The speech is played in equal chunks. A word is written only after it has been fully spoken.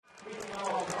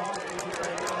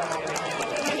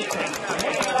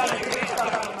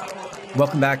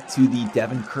Welcome back to the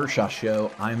Devin Kershaw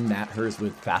Show. I'm Matt Hers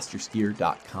with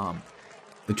FasterSkier.com.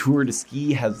 The Tour de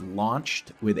Ski has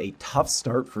launched with a tough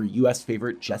start for U.S.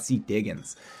 favorite Jessie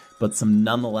Diggins, but some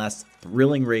nonetheless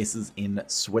thrilling races in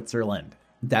Switzerland.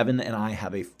 Devin and I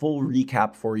have a full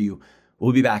recap for you.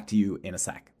 We'll be back to you in a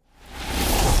sec.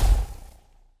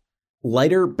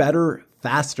 Lighter, better,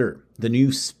 faster. The new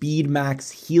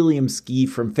SpeedMax Helium ski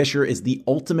from Fischer is the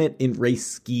ultimate in race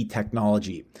ski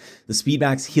technology. The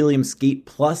SpeedMax Helium Skate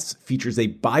Plus features a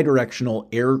bidirectional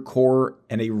air core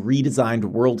and a redesigned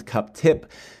World Cup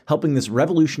tip, helping this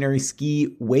revolutionary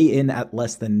ski weigh in at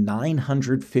less than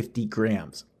 950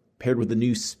 grams. Paired with the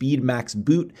new SpeedMax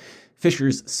boot,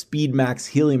 Fischer's SpeedMax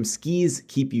Helium skis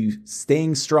keep you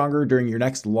staying stronger during your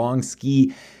next long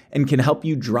ski and can help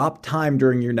you drop time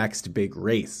during your next big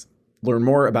race. Learn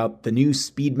more about the new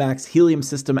SpeedMax Helium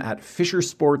system at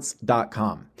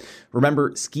fischersports.com.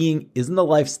 Remember, skiing isn't a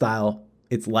lifestyle,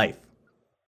 it's life.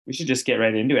 We should just get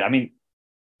right into it. I mean,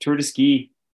 Tour de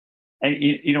Ski, and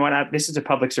you know what? This is a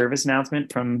public service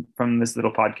announcement from this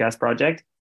little podcast project.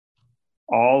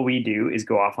 All we do is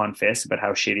go off on fists about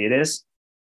how shitty it is.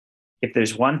 If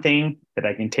there's one thing that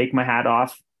I can take my hat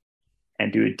off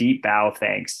and do a deep bow of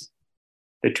thanks,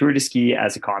 the Tour de Ski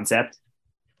as a concept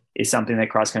is something that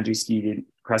cross-country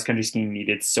skiing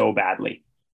needed so badly.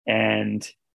 And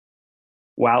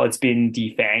while it's been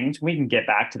defanged, we can get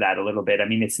back to that a little bit. I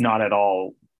mean, it's not at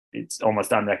all, it's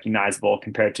almost unrecognizable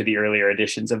compared to the earlier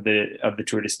editions of the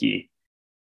Tour de Ski.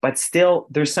 But still,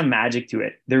 there's some magic to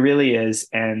it. There really is.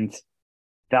 And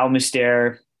Val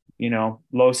Müstair,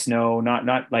 low snow,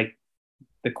 not like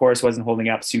the course wasn't holding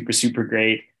up super, super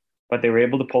great, but they were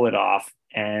able to pull it off.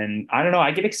 And I don't know,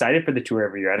 I get excited for the Tour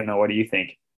every year. I don't know. What do you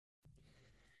think?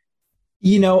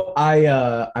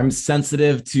 I'm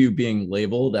sensitive to being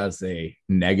labeled as a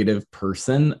negative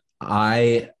person.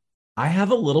 I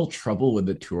have a little trouble with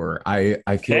the Tour. I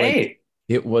feel like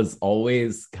it was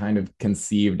always kind of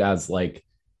conceived as like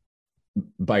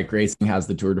bike racing has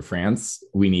the Tour de France.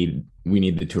 We need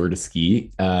the Tour de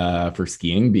Ski for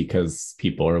skiing because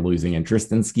people are losing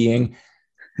interest in skiing.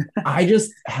 I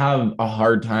just have a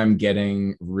hard time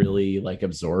getting really like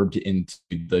absorbed into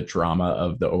the drama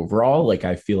of the overall. Like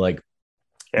I feel like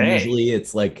usually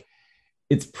it's like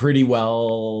it's pretty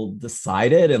well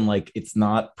decided and like it's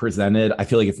not presented. I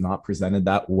feel like it's not presented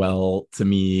that well to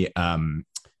me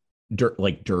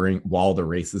during while the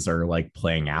races are like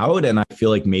playing out. And I feel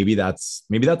like maybe that's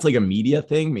like a media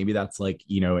thing. Maybe that's like,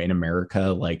 in America,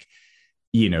 like,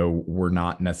 we're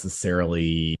not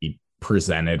necessarily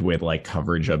presented with like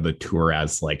coverage of the Tour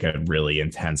as like a really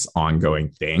intense ongoing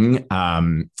thing.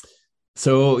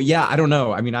 So yeah, I don't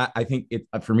know. I mean, I think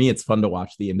for me, it's fun to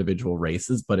watch the individual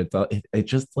races, but it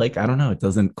just like, I don't know, it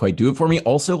doesn't quite do it for me.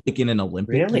 Also, like in an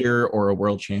Olympic year or a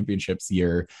World Championships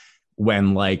year,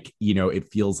 when like, it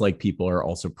feels like people are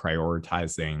also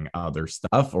prioritizing other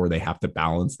stuff or they have to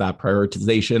balance that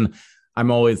prioritization.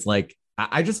 I'm always like,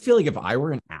 I just feel like if I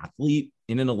were an athlete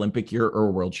in an Olympic year or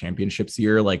a World Championships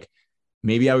year, like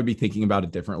maybe I would be thinking about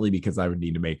it differently because I would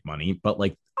need to make money. But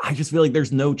like, I just feel like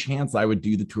there's no chance I would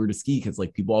do the Tour de Ski because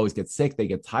like people always get sick, they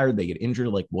get tired, they get injured,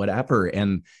 like whatever.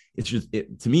 And it's just,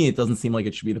 to me, it doesn't seem like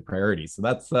it should be the priority. So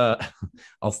that's,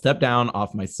 I'll step down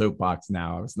off my soapbox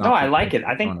now. I was not. No, I like it.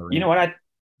 I think, you know what?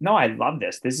 I love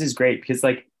this. This is great because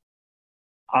like,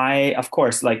 of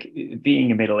course, like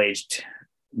being a middle-aged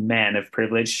man of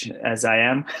privilege as I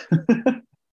am,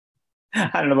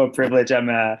 I don't know about privilege.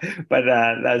 But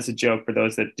that was a joke for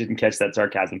those that didn't catch that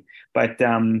sarcasm.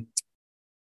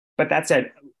 But that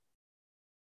said,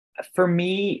 for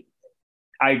me,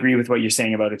 I agree with what you're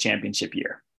saying about a championship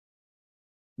year.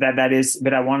 That is,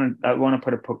 but I want to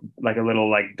put a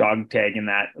little like dog tag in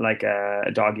that, like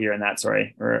a dog ear in that,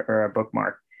 sorry, or a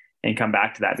bookmark, and come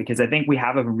back to that because I think we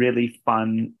have a really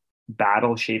fun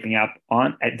battle shaping up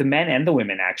on the men and the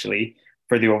women actually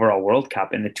for the overall World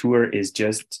Cup, and the Tour is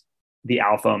just the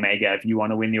alpha omega. If you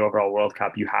want to win the overall World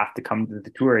Cup, you have to come to the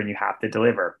Tour and you have to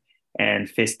deliver. And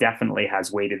FIS definitely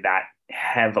has weighted that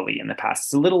heavily in the past.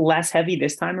 It's a little less heavy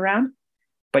this time around,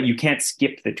 but you can't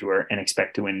skip the Tour and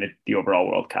expect to win the overall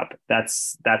World Cup.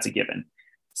 That's a given.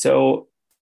 So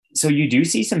you do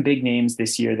see some big names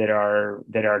this year that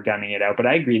are gunning it out. But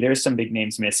I agree, there's some big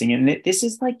names missing. And this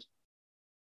is like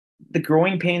the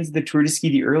growing pains of the Tour de Ski.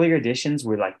 The earlier editions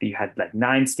were like you had like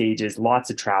 9 stages, lots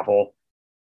of travel.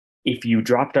 If you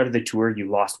dropped out of the Tour,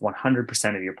 you lost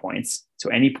 100% of your points.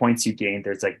 So any points you gained,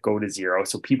 there's like go to zero.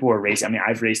 So people were racing. I mean,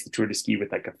 I've raced the Tour de Ski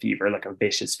with like a fever, like a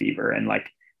vicious fever. And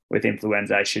like with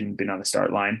influenza, I shouldn't have been on the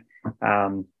start line.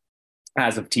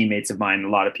 As of teammates of mine, a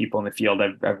lot of people in the field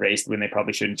I've raced when they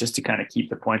probably shouldn't, just to kind of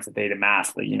keep the points that they'd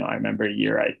amassed. Like, I remember a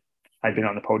year I I'd been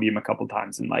on the podium a couple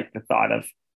times, and like the thought of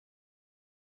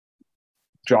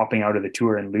dropping out of the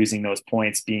tour and losing those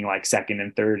points, being like second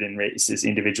and third in races,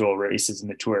 individual races in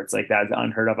the tour, it's like that's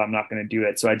unheard of. I'm not going to do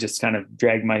it. So I just kind of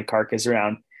dragged my carcass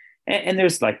around. And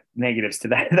there's like negatives to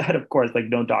that. That of course, like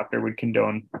no doctor would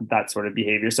condone that sort of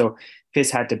behavior. So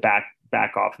FIS had to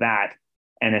back off that.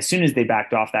 And as soon as they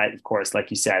backed off that, of course,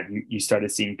 like you said, you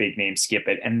started seeing big names skip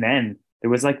it. And then there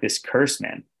was like this curse,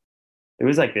 man. There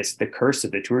was like the curse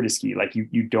of the Tour de Ski. Like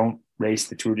you don't race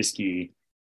the Tour de Ski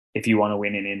if you want to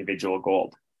win an individual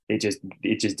gold. It just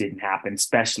didn't happen,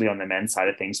 especially on the men's side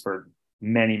of things for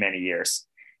many, many years.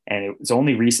 And it was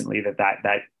only recently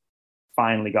that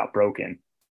finally got broken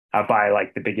by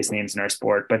like the biggest names in our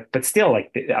sport. But still,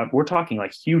 like we're talking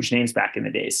like huge names back in the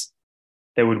days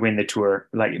that would win the tour,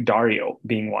 like Dario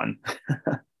being one,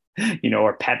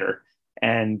 or Petter.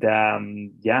 And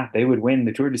they would win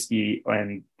the Tour de Ski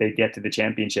and they'd get to the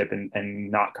championship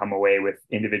and not come away with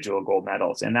individual gold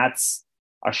medals. And that's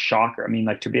a shocker. I mean,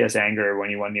 like Tobias Anger,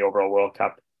 when he won the overall World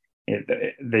Cup,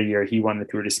 the year he won the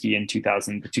Tour de Ski in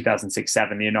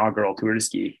 2006-7, the inaugural Tour de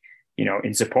Ski,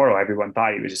 in Sapporo, everyone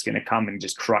thought he was just going to come and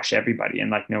just crush everybody. And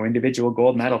like no individual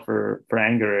gold medal for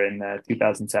Anger in the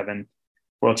 2007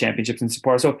 World Championships in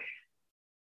Sapporo. So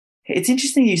it's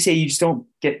interesting you say you just don't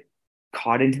get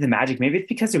caught into the magic. Maybe it's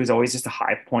because it was always just a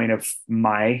high point of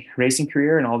my racing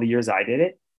career and all the years I did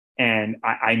it. And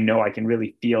I know I can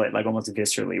really feel it like almost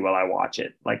viscerally while I watch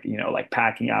it, like, like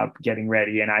packing up, getting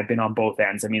ready. And I've been on both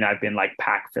ends. I mean, I've been like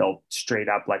pack filled straight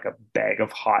up like a bag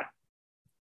of hot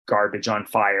garbage on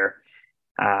fire,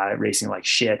 racing like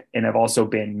shit. And I've also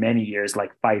been many years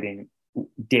like fighting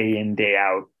day in, day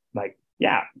out, like,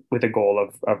 yeah, with a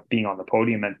goal of being on the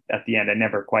podium at the end. I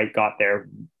never quite got there,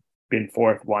 been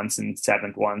fourth once and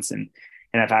seventh once. And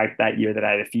I've had that year that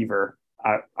I had a fever.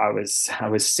 I was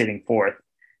sitting fourth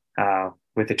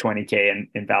with the 20K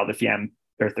in Val de Fiemme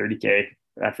or 30K,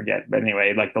 I forget. But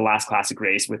anyway, like the last classic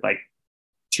race with like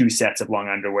 2 sets of long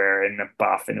underwear and a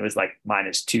buff, and it was like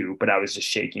 -2, but I was just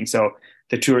shaking. So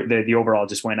the overall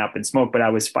just went up in smoke, but I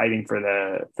was fighting for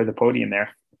the podium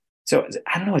there. So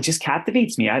I don't know, it just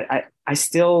captivates me. I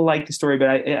still like the story, but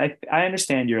I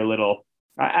understand you're a little,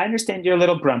 I understand you're a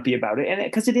little grumpy about it, and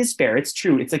because it is fair, it's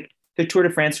true. It's like the Tour de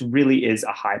France really is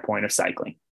a high point of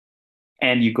cycling.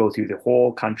 And you go through the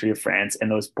whole country of France and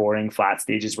those boring flat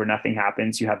stages where nothing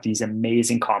happens. You have these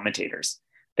amazing commentators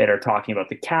that are talking about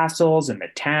the castles and the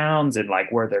towns and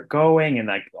like where they're going and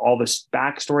like all the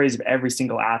backstories of every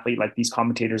single athlete. Like these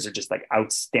commentators are just like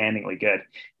outstandingly good.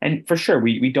 And for sure,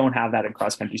 we don't have that in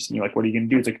cross country skiing. Like, what are you going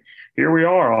to do? It's like, here we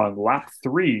are on lap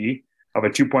 3 of a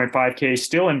 2.5K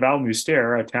still in Val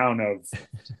Müstair, a town of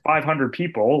 500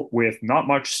 people with not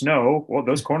much snow. Well,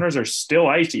 those corners are still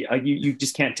icy. You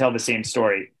just can't tell the same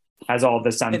story as all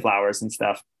the sunflowers and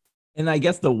stuff. And I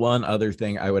guess the one other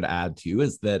thing I would add too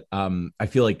is that I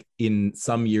feel like in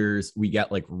some years we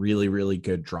get like really, really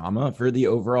good drama for the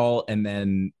overall. And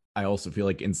then I also feel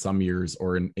like in some years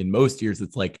or in most years,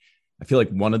 it's like, I feel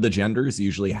like one of the genders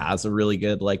usually has a really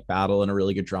good like battle and a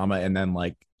really good drama. And then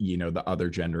like, the other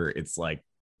gender, it's like,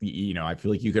 I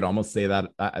feel like you could almost say that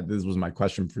this was my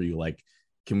question for you. Like,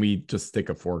 can we just stick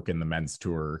a fork in the men's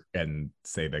tour and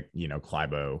say that,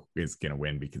 Klæbo is going to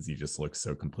win because he just looks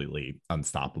so completely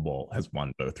unstoppable, has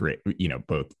won both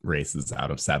races out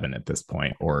of 7 at this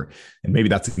point, and maybe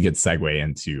that's a good segue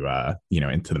into,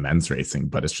 into the men's racing,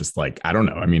 but it's just like, I don't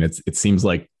know. I mean, it seems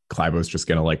like Klæbo's just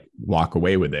going to like walk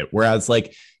away with it. Whereas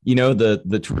like,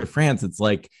 the Tour de France, it's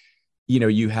like,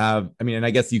 you have, I mean, and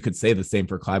I guess you could say the same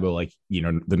for Klæbo, like,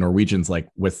 the Norwegians like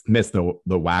missed the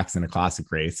wax in a classic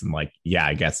race. And like, yeah,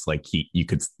 I guess like you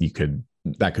could,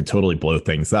 that could totally blow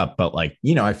things up. But like,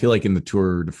 I feel like in the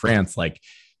Tour de France, like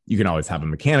you can always have a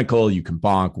mechanical, you can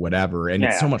bonk, whatever. And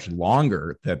it's so much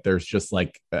longer that there's just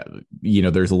like,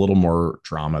 there's a little more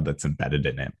drama that's embedded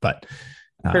in it, but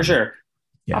for sure.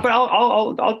 Yeah. But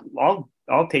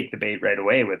I'll take the bait right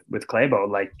away with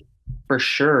Klæbo. Like for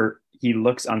sure, he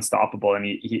looks unstoppable, and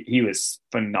he was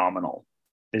phenomenal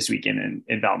this weekend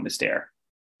in Val Müstair,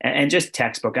 and just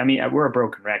textbook. I mean, we're a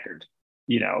broken record,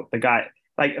 the guy.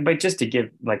 Like, but just to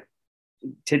give like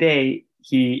today,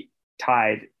 he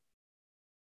tied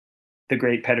the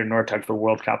great Petter Northug for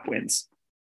World Cup wins.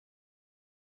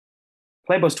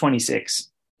 Klæbo's 26.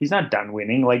 He's not done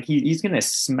winning. Like he's going to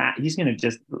smack. He's going to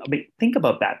just think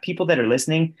about that. People that are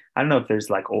listening, I don't know if there's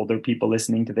like older people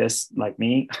listening to this like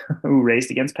me who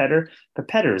raced against Petter, but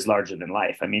Petter is larger than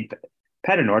life. I mean,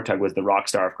 Petter Northug was the rock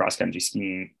star of cross country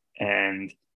skiing.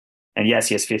 And yes,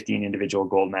 he has 15 individual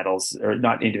gold medals, or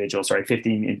not individual, sorry,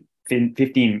 15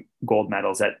 gold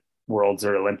medals at Worlds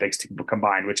or Olympics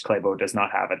combined, which Klæbo does not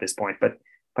have at this point. But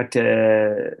but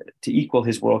to equal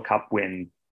his World Cup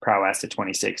win prowess at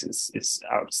 26 is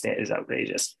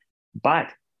outrageous. But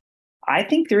I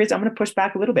think there is. I'm going to push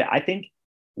back a little bit. I think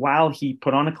while he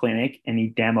put on a clinic and he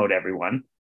demoed everyone,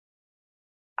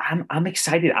 I'm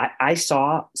excited. I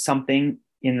saw something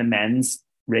in the men's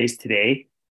race today.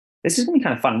 This is going to be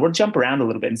kind of fun. We'll jump around a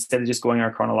little bit instead of just going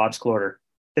our chronological order.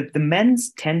 The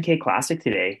men's 10K Classic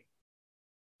today,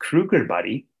 Kruger,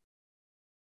 buddy,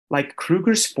 like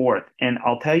Kruger's fourth. And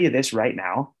I'll tell you this right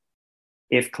now,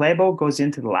 if Klæbo goes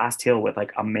into the last hill with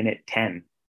like a minute 10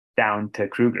 down to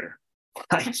Kruger,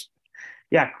 like,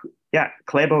 yeah,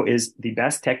 Klæbo is the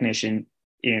best technician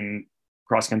in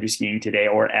cross-country skiing today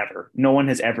or ever. No one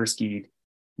has ever skied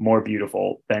more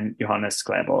beautiful than Johannes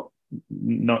Klæbo.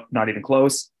 No, not even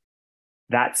close.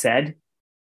 That said,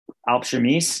 Alp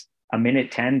Chemise, a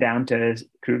minute 10 down to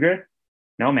Kruger.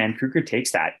 No, man, Kruger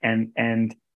takes that.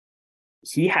 And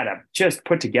he had just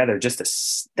put together just a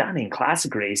stunning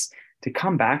classic race to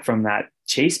come back from that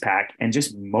chase pack and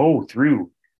just mow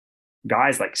through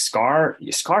guys like Scar.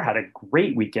 Scar had a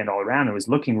great weekend all around. It was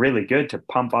looking really good to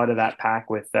pump out of that pack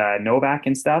with Novak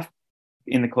and stuff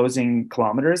in the closing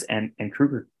kilometers. And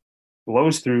Kruger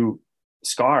blows through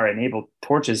Scar and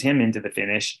torches him into the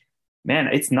finish. Man,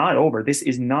 it's not over. This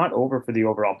is not over for the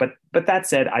overall. But that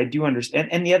said, I do understand.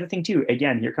 And the other thing too,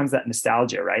 again, here comes that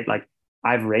nostalgia, right? Like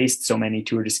I've raced so many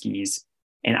Tour de Skis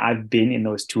and I've been in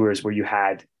those tours where you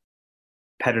had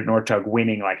Petter Northug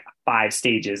winning like 5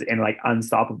 stages and like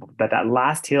unstoppable. But that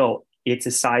last hill, it's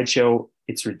a sideshow.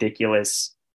 It's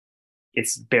ridiculous.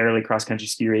 It's barely cross-country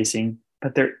ski racing,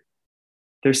 but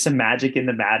there's some magic in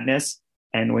the madness.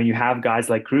 And when you have guys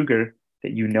like Kruger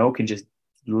that can just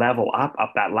level up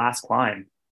that last climb,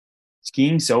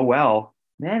 skiing so well,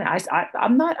 man,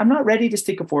 I'm not ready to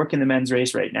stick a fork in the men's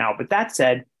race right now. But that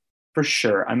said, for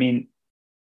sure, I mean,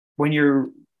 when you're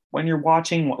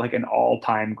watching like an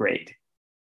all-time great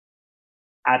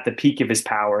at the peak of his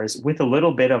powers with a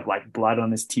little bit of like blood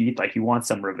on his teeth, like he wants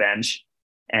some revenge,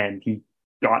 and he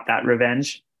got that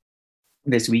revenge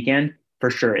this weekend for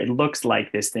sure. It looks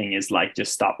like this thing is like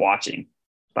just stop watching.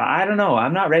 But I don't know.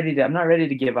 I'm not ready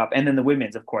to give up. And then the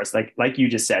women's, of course, like you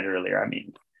just said earlier. I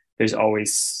mean, there's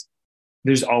always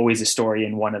a story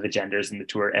in one of the genders in the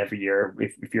tour every year.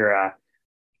 If you're a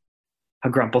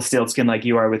Grumpelstiltskin like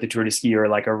you are with the Tour de Ski, or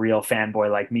like a real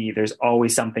fanboy like me, there's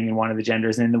always something in one of the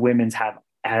genders. And the women's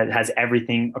has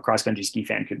everything a cross country ski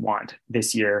fan could want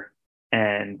this year,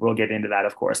 and we'll get into that,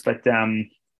 of course. But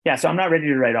yeah, so I'm not ready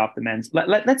to write off the men's.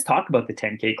 Let's talk about the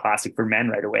 10K Classic for men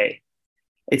right away.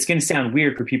 It's going to sound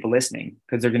weird for people listening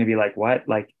because they're going to be like, what?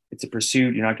 Like, it's a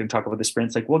pursuit. You're not going to talk about the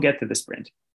sprints. Like, we'll get to the sprint.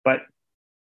 But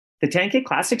the 10K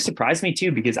Classic surprised me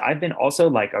too, because I've been also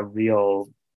like a real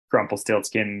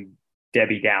Grumpelstiltskin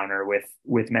Debbie Downer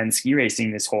with men's ski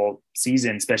racing this whole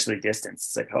season, especially distance.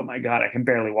 It's like, oh my God, I can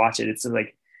barely watch it. It's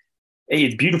like, hey,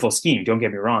 it's beautiful skiing. Don't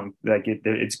get me wrong. Like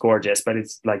it's gorgeous, but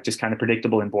it's like just kind of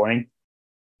predictable and boring.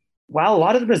 While a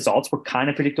lot of the results were kind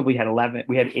of predictable, we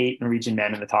had 8 Norwegian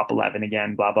men in the top 11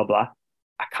 again, blah, blah, blah.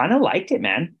 I kind of liked it,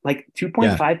 man. Like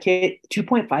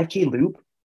 2.5K loop.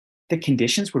 The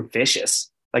conditions were vicious.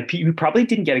 Like you probably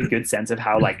didn't get a good sense of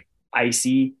how like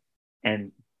icy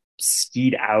and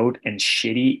skied out and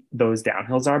shitty those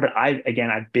downhills are. But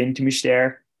I've been to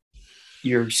Müstair.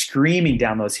 You're screaming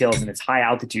down those hills and it's high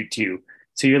altitude too.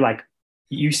 So you're like,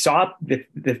 you saw the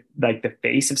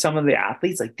face of some of the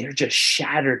athletes, like they're just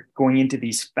shattered going into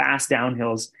these fast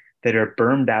downhills that are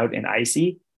bermed out and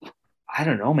icy. I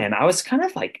don't know, man. I was kind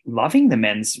of like loving the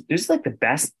men's. This is like the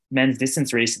best men's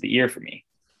distance race of the year for me.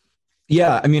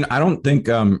 Yeah, I mean, I don't think.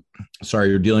 Sorry,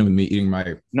 you're dealing with me eating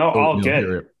my. No, all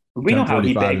good. We know how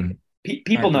heat bag.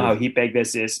 People know how heat bag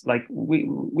this is. Like we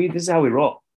this is how we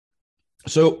roll.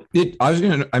 So I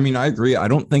agree. I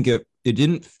don't think it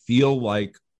didn't feel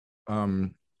like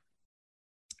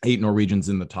 8 Norwegians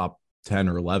in the top 10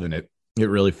 or 11. It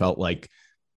really felt like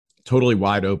totally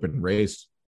wide open race,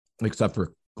 except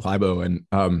for Klæbo. And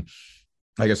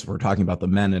I guess if we're talking about the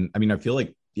men, and I mean, I feel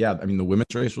like, yeah, I mean, the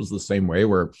women's race was the same way,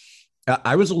 where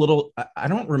I was I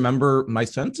don't remember, my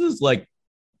sense is like,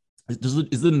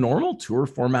 is the normal tour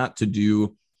format to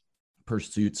do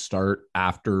pursuit start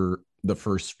after the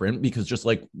first sprint? Because just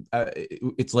like,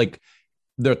 it's like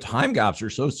the time gaps are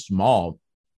so small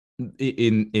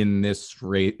in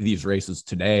these races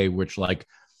today, which, like,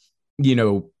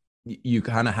 you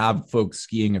kind of have folks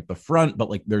skiing at the front, but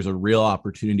like there's a real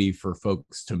opportunity for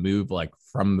folks to move like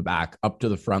from the back up to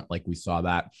the front. Like we saw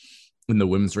that in the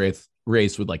women's race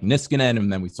with like Niskanen,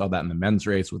 and then we saw that in the men's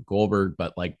race with Goldberg.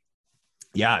 But like,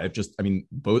 yeah,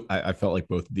 I felt like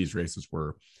both of these races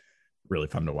were really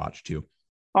fun to watch too.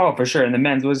 Oh, for sure. And the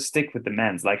men's, was stick with the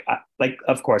men's. Like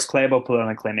of course, Klæbo put on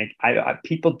a clinic.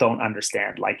 People don't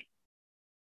understand. Like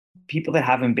people that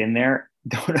haven't been there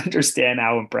don't understand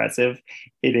how impressive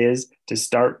it is to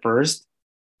start first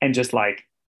and just like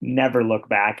never look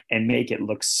back and make it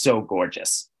look so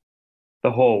gorgeous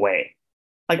the whole way.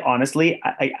 Like honestly,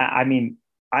 I mean,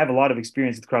 I have a lot of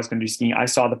experience with cross country skiing. I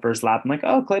saw the first lap. I'm like,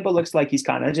 oh, Klæbo looks like he's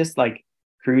kind of just like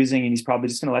cruising, and he's probably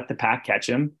just gonna let the pack catch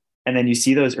him. And then you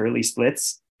see those early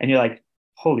splits, and you're like,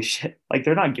 holy shit! Like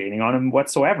they're not gaining on him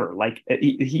whatsoever. Like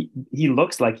he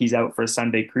looks like he's out for a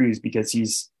Sunday cruise because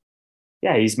he's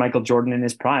Michael Jordan in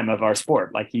his prime of our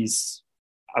sport. Like he's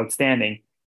outstanding,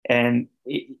 and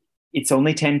it's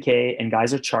only 10K, and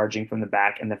guys are charging from the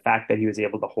back. And the fact that he was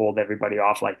able to hold everybody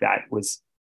off like that was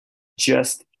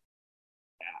just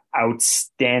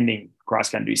outstanding cross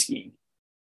country skiing.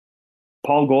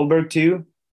 Paul Goldberg too,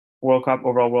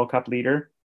 overall World Cup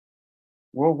leader.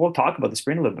 We'll talk about the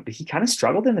sprint a little bit, but he kind of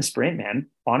struggled in the sprint, man.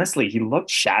 Honestly, he looked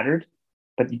shattered,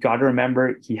 but you got to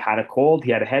remember he had a cold,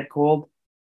 he had a head cold,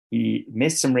 he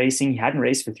missed some racing, he hadn't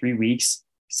raced for 3 weeks.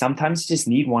 Sometimes you just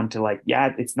need one to like,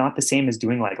 yeah, it's not the same as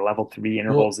doing like level 3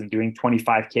 intervals Well, and doing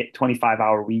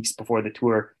 25-hour weeks before the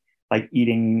tour, like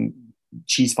eating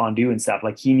cheese fondue and stuff.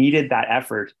 Like he needed that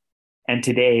effort. And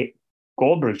today,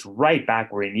 Goldberg's right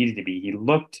back where he needed to be. He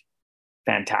looked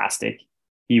fantastic.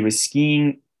 He was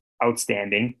skiing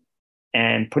outstanding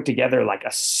and put together like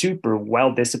a super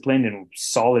well disciplined and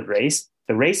solid race.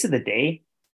 The race of the day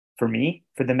for me,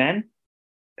 for the men,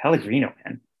 Pellegrino,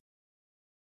 man.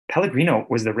 Pellegrino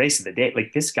was the race of the day.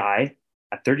 Like this guy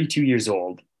at 32 years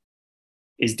old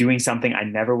is doing something I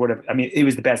never would have. I mean, it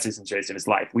was the best distance race of his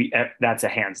life. That's a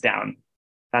hands down.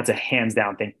 That's a hands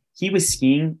down thing. He was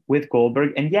skiing with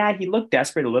Goldberg, and yeah, he looked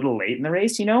desperate a little late in the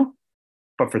race,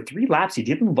 But for 3 laps, he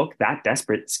didn't look that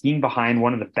desperate, skiing behind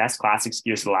one of the best classic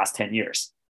skiers of the last 10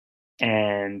 years.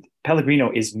 And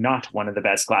Pellegrino is not one of the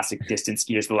best classic distance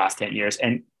skiers of the last 10 years.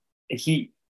 And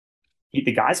the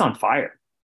guy's on fire.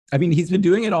 I mean, he's been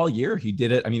doing it all year. He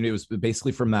did it. I mean, it was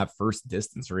basically from that first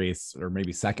distance race, or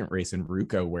maybe second race in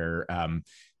Ruka, where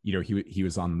he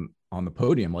was on the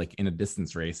podium, like in a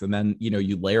distance race. And then,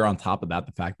 you layer on top of that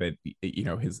the fact that,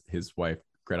 his wife,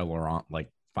 Greta Laurent, like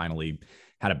finally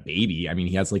had a baby. I mean,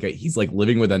 he's like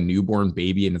living with a newborn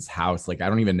baby in his house. Like, I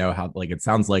don't even know how, like, it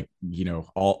sounds like,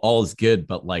 all is good,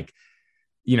 but like,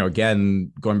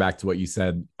 again, going back to what you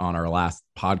said on our last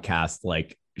podcast,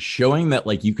 like showing that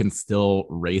like you can still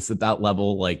race at that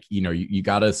level. Like, you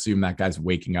got to assume that guy's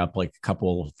waking up like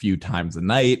a few times a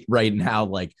night right now.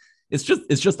 Like, it's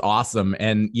just awesome.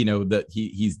 And that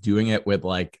he's doing it with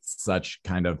like such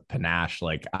kind of panache.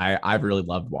 Like I've really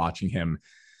loved watching him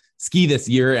ski this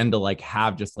year, and to like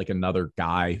have just like another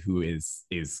guy who is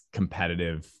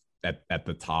competitive at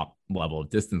the top level of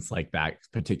distance like that,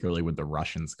 particularly with the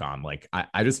Russians gone. Like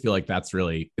I just feel like it's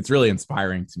really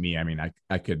inspiring to me. I mean,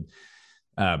 I could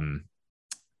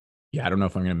yeah, I don't know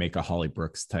if I'm going to make a Holly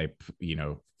Brooks type,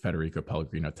 Federico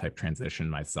Pellegrino type transition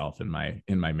myself in my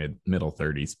middle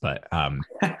 30s, but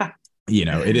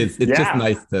it's just Yeah.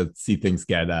 nice to see things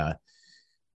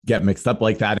get mixed up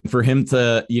like that. And for him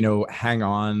to, hang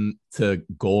on to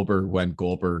Goldberg when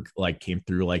Goldberg like came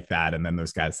through like that. And then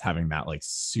those guys having that like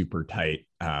super tight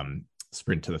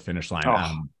sprint to the finish line.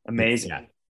 Oh, amazing.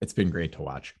 It's been great to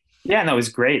watch. Yeah, no, it was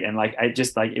great. And like, I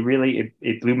just like,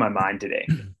 it blew my mind today,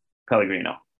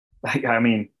 Pellegrino. Like, I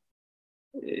mean,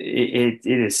 it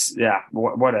is, yeah,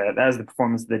 that was the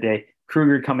performance of the day.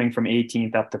 Kruger coming from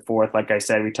 18th up to 4th. Like I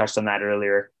said, we touched on that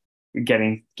earlier.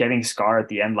 Getting Scar at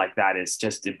the end like that is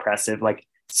just impressive. Like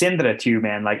Sindre too,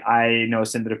 man. Like I know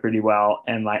Sindre pretty well,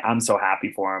 and like I'm so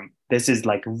happy for him. This is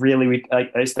like really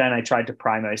like Øystein. I tried to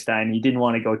prime Øystein. He didn't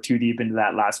want to go too deep into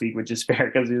that last week, which is fair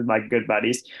because he was like good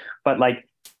buddies. But like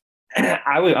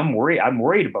I'm worried. I'm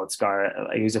worried about Scar.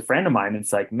 Like, he was a friend of mine.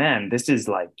 It's like, man, this is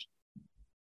like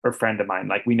a friend of mine.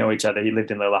 Like we know each other. He lived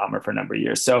in Lillehammer for a number of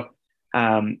years. So,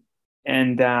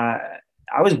 and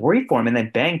I was worried for him. And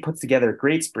then bang, puts together a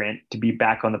great sprint to be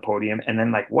back on the podium. And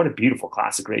then like, what a beautiful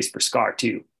classic race for Scar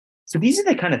too. So these are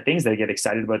the kind of things that I get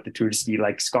excited about the Tour de Ski.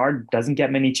 Like Scar doesn't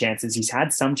get many chances. He's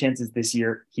had some chances this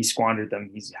year. He squandered them.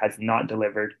 He has not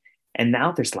delivered. And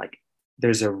now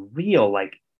there's a real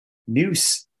like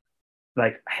noose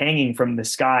like hanging from the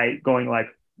sky going like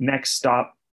next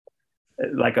stop,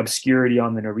 like obscurity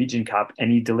on the Norwegian Cup. And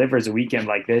he delivers a weekend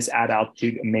like this at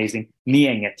altitude. Amazing.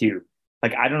 Nienga too.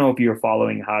 Like, I don't know if you were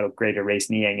following how great a race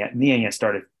Nienga. Nienga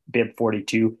started bib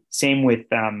 42. Same with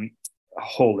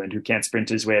Holland, who can't sprint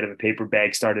his way out of a paper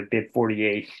bag, started bib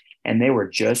 48. and they were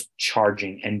just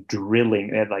charging and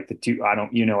drilling. They had like the two, I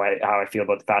don't, how I feel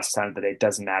about the fastest time of the day. It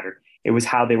doesn't matter. It was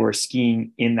how they were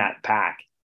skiing in that pack,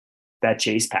 that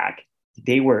chase pack.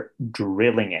 They were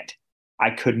drilling it.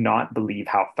 I could not believe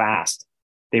how fast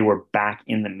they were back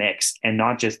in the mix, and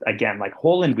not just, again, like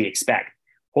Holland, we expect.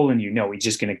 Holland, he's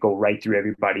just going to go right through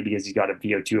everybody because he's got a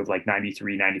VO2 of like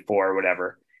 93, 94 or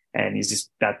whatever. And he's just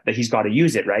that he's got to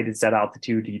use it, right? It's that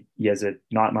altitude. He has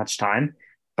not much time.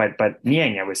 But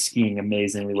Niang was skiing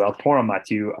amazingly well. Porama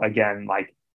too, again,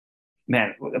 like,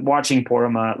 man, watching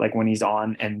Porama, like when he's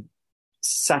on and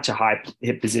such a high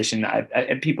hit position.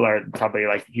 People are probably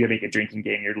like, you make a drinking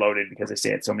game, you're loaded, because I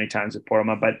say it so many times with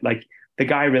Porama, but like the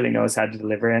guy really knows how to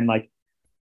deliver. And like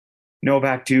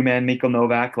Novak too, man, Mikkel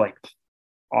Novak, like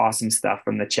awesome stuff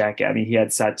from the Czech. I mean, he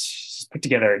had put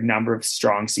together a number of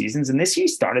strong seasons, and this year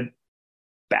started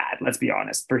bad. Let's be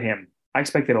honest. For him, I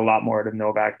expected a lot more out of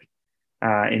Novak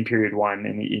in period one,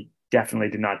 and he definitely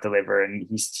did not deliver. And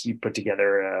he put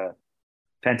together a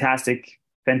fantastic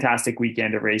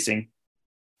weekend of racing,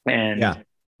 and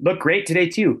look great today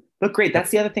too. Look great.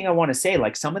 That's the other thing I want to say.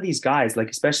 Like some of these guys, like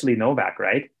especially Novak,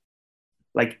 right?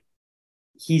 Like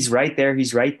he's right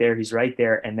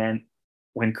there. And then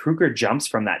when Kruger jumps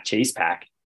from that chase pack,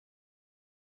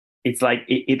 it's like,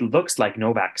 it looks like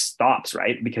Novak stops,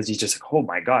 right? Because he's just like, oh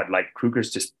my God, like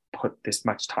Kruger's just put this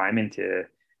much time into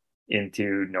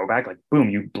Novak. Like, boom,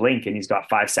 you blink and he's got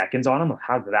 5 seconds on him.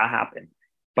 How did that happen?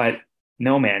 But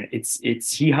no, man,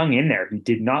 it's he hung in there. He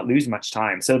did not lose much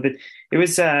time. So it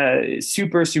was a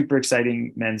super, super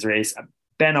exciting men's race.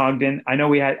 Ben Ogden, I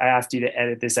know I asked you to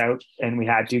edit this out, and we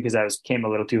had to because came a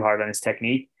little too hard on his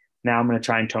technique. Now I'm going to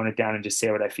try and tone it down and just say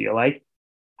what I feel like.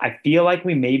 I feel like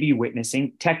we may be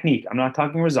witnessing technique. I'm not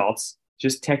talking results,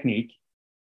 just technique.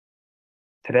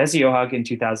 Therese Johaug in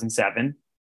 2007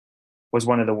 was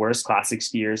one of the worst classic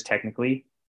skiers technically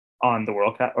on the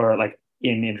World Cup, or like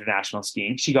in international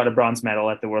skiing. She got a bronze medal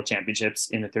at the World Championships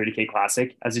in the 30K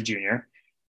Classic as a junior,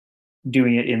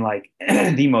 doing it in like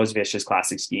the most vicious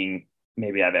classic skiing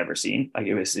maybe I've ever seen. Like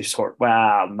it was short.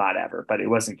 Well, not ever, but it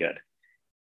wasn't good.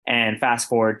 And fast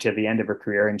forward to the end of her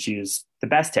career, and she was the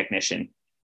best technician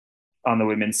on the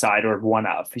women's side, or one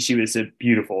of. She was a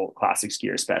beautiful classic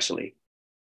skier, especially.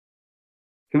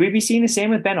 Could we be seeing the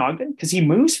same with Ben Ogden? Because he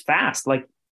moves fast. Like,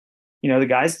 the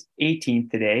guy's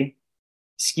 18th today,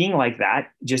 skiing like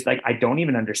that. Just like, I don't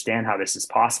even understand how this is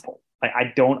possible. Like,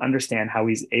 I don't understand how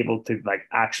he's able to like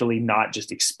actually not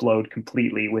just explode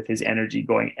completely with his energy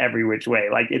going every which way.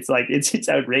 It's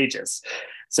outrageous.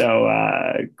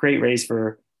 So great race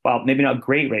well, maybe not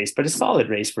great race, but a solid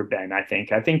race for Ben. I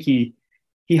think he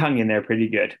hung in there pretty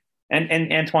good.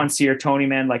 And Antoine Cyr, Tony,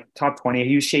 man, like top 20,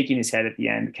 he was shaking his head at the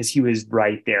end because he was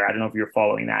right there. I don't know if you're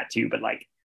following that too, but like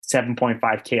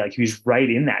 7.5K, like he was right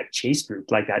in that chase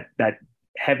group, like that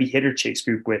heavy hitter chase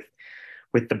group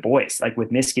with the boys, like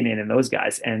with Niskanen and those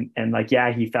guys. And like,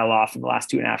 yeah, he fell off in the last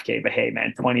 2.5K, but hey,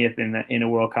 man, 20th in a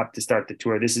World Cup to start the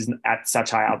tour. This is at such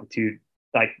high altitude,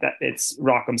 like that. It's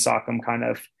rock'em sock'em kind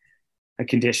of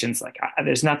conditions. Like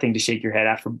there's nothing to shake your head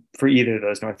at for either of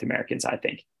those North Americans, I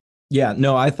think. Yeah,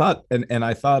 no, I thought, and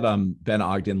I thought Ben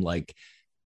Ogden, like,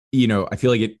 I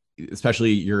feel like it,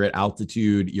 especially you're at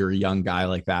altitude, you're a young guy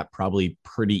like that, probably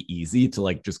pretty easy to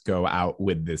like just go out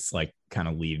with this like kind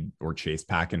of lead or chase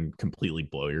pack and completely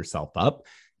blow yourself up.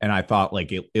 And I thought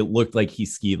like it looked like he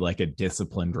skied like a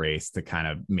disciplined race to kind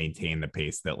of maintain the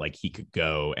pace that like he could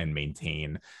go and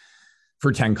maintain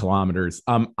for 10 kilometers.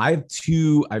 I have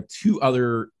two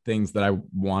other things that I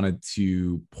wanted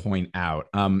to point out.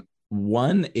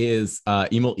 One is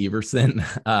Emil Iversen.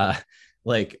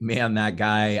 Like, man, that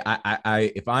guy,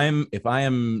 if I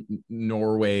am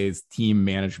Norway's team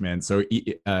management, so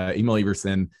Emil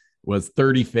Iversen was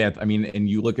 35th. I mean, and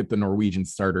you look at the Norwegian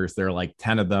starters, there are like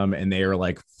 10 of them, and they are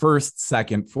like first,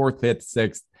 second, fourth, fifth,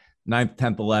 sixth, ninth,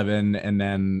 10th, 11. And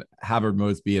then Havard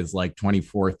Mosby is like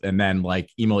 24th. And then like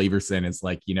Emil Iversen is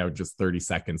like, just 30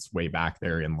 seconds way back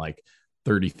there in like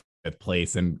 35th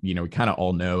place. And, we kind of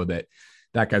all know that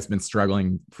guy's been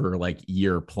struggling for like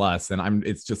year plus. And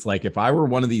it's just like, if I were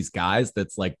one of these guys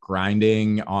that's like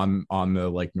grinding on the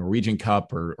like Norwegian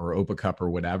Cup or Opa Cup or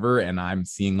whatever, and I'm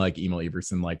seeing like Emil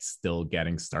Iversen like still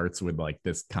getting starts with like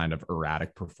this kind of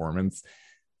erratic performance,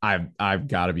 I've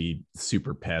got to be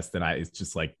super pissed. And it's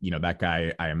just like, that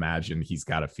guy, I imagine he's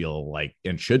got to feel like,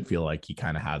 and should feel like, he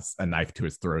kind of has a knife to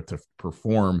his throat to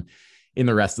perform in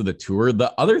the rest of the tour.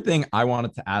 The other thing I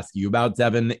wanted to ask you about,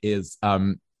 Devin, is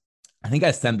I think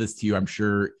I sent this to you. I'm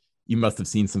sure you must have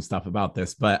seen some stuff about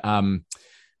this, but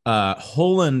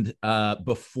Holland,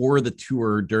 before the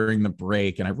tour during the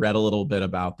break, and I read a little bit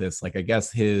about this. Like, I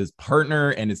guess his partner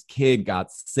and his kid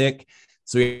got sick,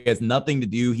 so he has nothing to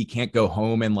do. He can't go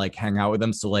home and like hang out with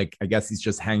them. So, like, I guess he's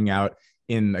just hanging out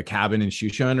in a cabin in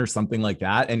Shushan or something like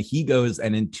that. And he goes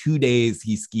and in 2 days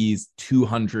he skis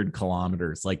 200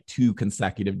 kilometers, like 2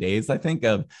 consecutive days, I think,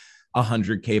 of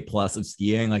 100K plus of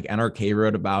skiing. Like NRK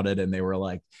wrote about it, and they were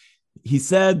like, he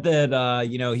said that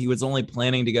he was only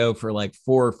planning to go for like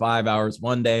 4 or 5 hours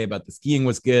one day, but the skiing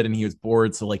was good and he was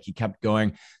bored, so like he kept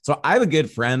going. So I have a good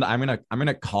friend. I'm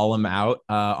gonna call him out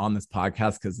on this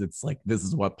podcast, because it's like, this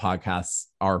is what podcasts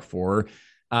are for.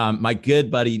 My good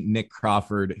buddy Nick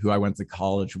Crawford, who I went to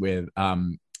college with,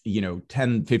 10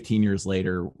 15 years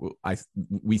later,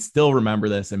 we still remember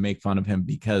this and make fun of him,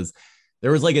 because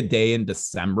there was like a day in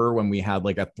December when we had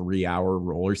like a 3 hour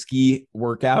roller ski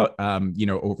workout,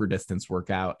 over distance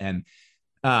workout. And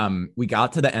we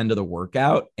got to the end of the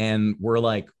workout, and we're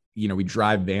like, we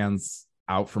drive vans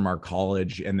out from our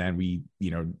college, and then we,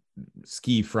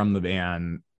 ski from the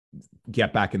van,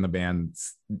 get back in the van,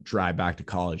 drive back to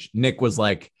college. Nick was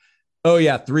like, oh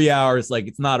yeah, 3 hours, like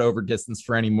it's not over distance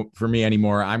for me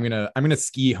anymore. I'm gonna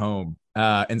ski home.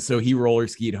 And so he roller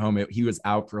skied home. He was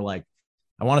out for like,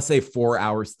 I want to say 4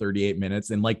 hours, 38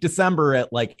 minutes in like December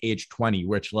at like age 20,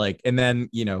 which like, and then,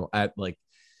 at like,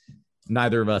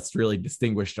 neither of us really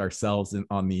distinguished ourselves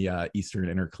on the Eastern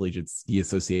Intercollegiate Ski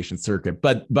Association circuit.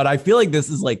 But I feel like this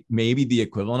is like maybe the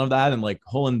equivalent of that. And like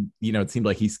Holland, it seemed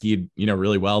like he skied,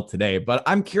 really well today. But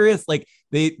I'm curious, like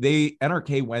they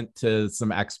NRK went to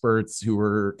some experts who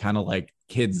were kind of like,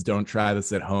 kids don't try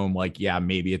this at home. Like, yeah,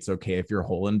 maybe it's okay if you're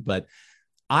Holland, but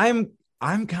I'm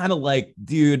kind of like,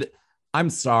 dude, I'm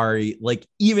sorry. Like,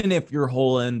 even if you're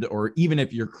Holland or even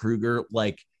if you're Kruger,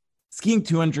 like skiing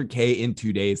 200K in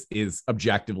 2 days is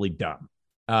objectively dumb.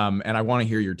 And I want to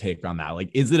hear your take on that.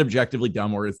 Like, is it objectively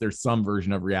dumb, or is there some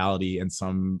version of reality and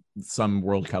some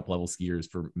World Cup level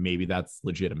skiers for maybe that's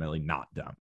legitimately not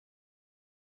dumb?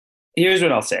 Here's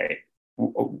what I'll say.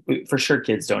 For sure,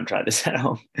 kids don't try this at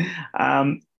home.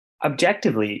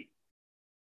 Objectively,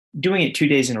 doing it 2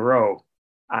 days in a row,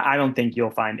 I don't think you'll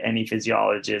find any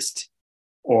physiologist,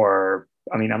 or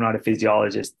I mean, I'm not a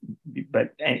physiologist,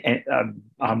 but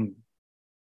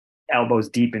elbows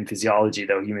deep in physiology,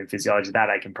 though, human physiology, that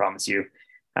I can promise you.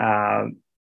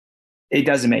 It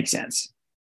doesn't make sense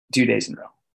 2 days in a row.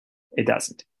 It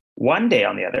doesn't. One day,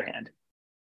 on the other hand,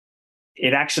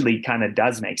 it actually kind of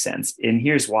does make sense. And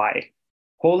here's why.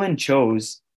 Poland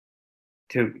chose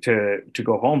to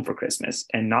go home for Christmas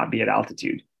and not be at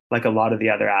altitude, like a lot of the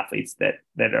other athletes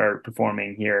that are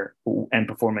performing here and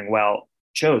performing well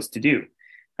chose to do.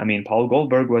 I mean, Paul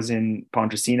Goldberg was in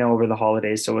Pontresina over the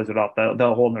holidays, so was about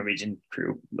the whole Norwegian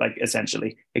crew, like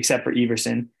essentially, except for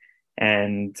Iversen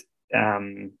and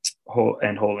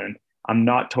Holland. I'm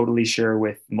not totally sure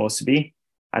with Moseby.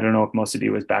 I don't know if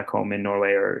Moseby was back home in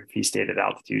Norway or if he stayed at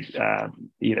altitude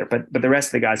either. But the rest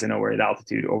of the guys I know were at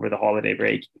altitude over the holiday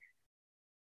break.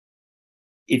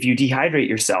 If you dehydrate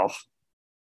yourself,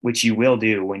 which you will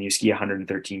do when you ski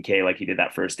 113K like you did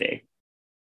that first day,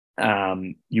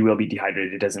 you will be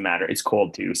dehydrated. It doesn't matter. It's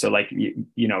cold too. So like,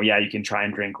 yeah, you can try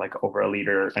and drink like over a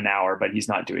liter an hour, but he's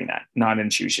not doing that. Not in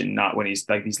Shushan, not when he's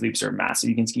like, these loops are massive.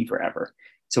 You can ski forever.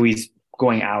 So he's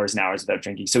going hours and hours without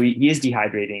drinking. So he is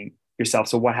dehydrating yourself.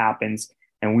 So what happens,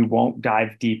 and we won't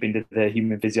dive deep into the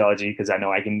human physiology, because I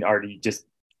know I can already just,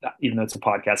 even though it's a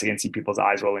podcast, I can see people's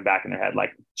eyes rolling back in their head,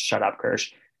 like, shut up,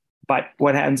 Kirsch. But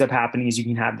what ends up happening is you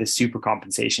can have this super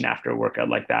compensation after a workout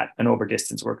like that, an over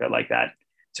distance workout like that.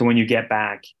 So when you get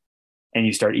back and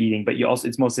you start eating, but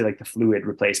it's mostly like the fluid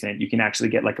replacement, you can actually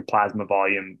get like a plasma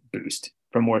volume boost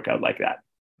from workout like that.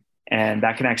 And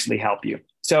that can actually help you.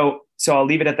 So I'll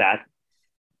leave it at that.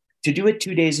 To do it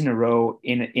 2 days in a row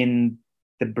in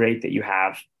the break that you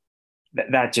have,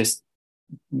 that just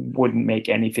wouldn't make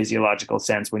any physiological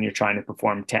sense when you're trying to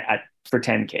perform for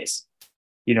 10Ks.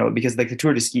 Because like the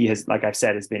Tour de Ski has, like I've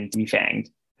said, has been defanged.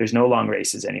 There's no long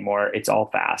races anymore. It's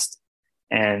all fast.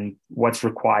 And what's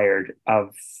required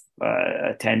of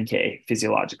a 10K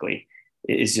physiologically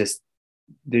is just,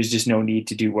 there's just no need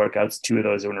to do workouts, 2 of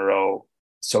those in a row,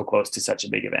 so close to such a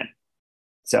big event.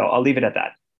 So I'll leave it at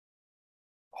that.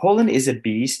 Holland is a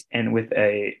beast, and with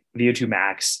a VO2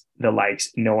 max, the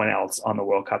likes no one else on the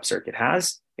World Cup circuit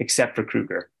has, except for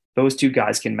Kruger. Those 2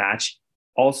 guys can match.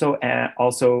 Also,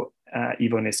 Ivo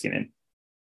Niskanen,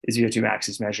 his VO2 max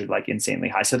is measured like insanely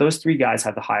high. So those 3 guys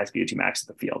have the highest VO2 max of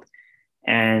the field.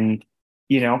 And,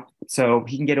 so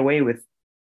he can get away with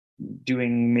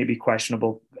doing maybe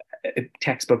questionable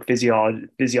textbook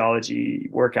physiology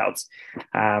workouts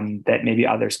that maybe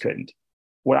others couldn't.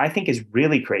 what I think is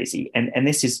really crazy, and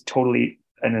this is totally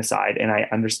an aside, and I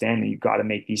understand that you've got to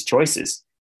make these choices.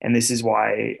 And this is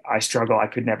why I struggle. I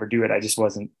could never do it.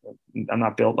 I'm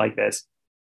not built like this.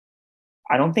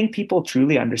 I don't think people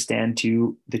truly understand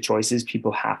too the choices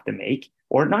people have to make,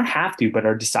 or not have to, but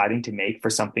are deciding to make for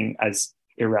something as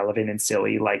irrelevant and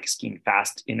silly like skiing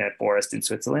fast in a forest in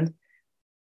Switzerland.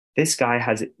 This guy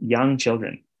has young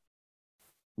children,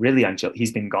 really young children.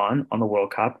 He's been gone on the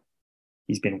World Cup.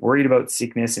 He's been worried about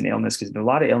sickness and illness because there's been a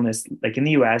lot of illness, like in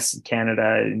the US,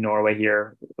 Canada, Norway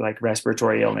here, like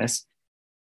respiratory illness.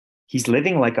 He's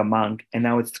living like a monk, and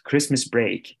now it's Christmas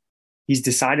break. He's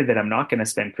decided that I'm not going to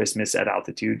spend Christmas at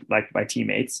altitude like my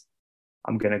teammates.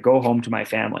 I'm going to go home to my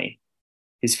family.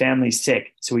 His family's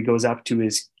sick, so he goes up to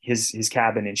his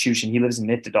cabin in Shushan. He lives in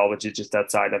Nittedal, which is just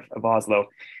outside of Oslo,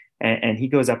 and he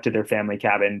goes up to their family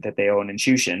cabin that they own in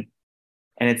Shushan.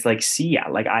 And it's like, see ya,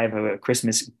 like I have a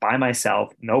Christmas by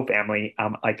myself, no family.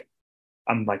 I'm like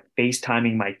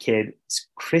FaceTiming my kid. It's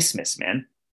Christmas, man.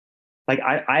 Like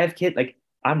I have kid, like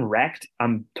I'm wrecked.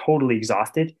 I'm totally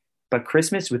exhausted. But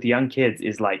Christmas with young kids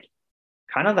is like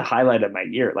kind of the highlight of my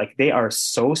year. Like they are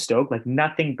so stoked. Like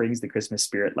nothing brings the Christmas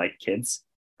spirit like kids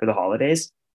for the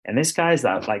holidays. And this guy's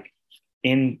that like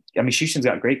I mean, Shushan's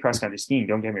got great cross country skiing.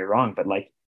 Don't get me wrong, but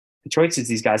like the choices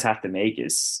these guys have to make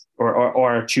or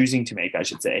are choosing to make, I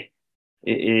should say,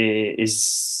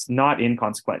 is not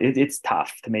inconsequential. It's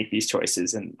tough to make these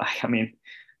choices. And I mean,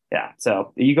 yeah,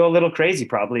 so you go a little crazy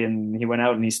probably. And he went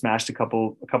out and he smashed a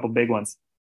couple big ones.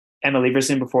 Emma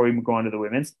Leverson, before we go on to the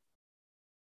women's,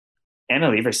 Emma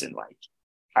Leverson,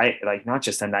 like not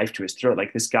just a knife to his throat.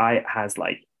 Like this guy has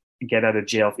like get out of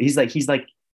jail. He's like,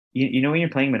 you know, when you're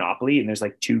playing Monopoly and there's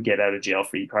like two get out of jail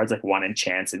free cards, like one in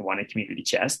chance and one in community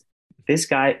chest. This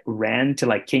guy ran to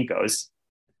like Kinko's,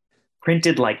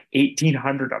 printed like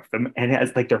 1,800 of them, and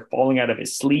has like they're falling out of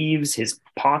his sleeves, his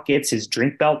pockets, his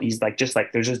drink belt. He's like, just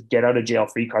like there's just get out of jail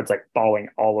free cards like falling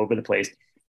all over the place.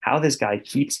 How this guy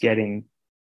keeps getting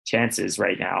chances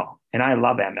right now. And I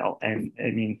love Emil. And I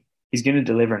mean, he's going to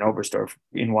deliver in Oberstdorf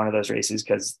in one of those races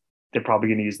because they're probably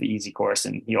going to use the easy course.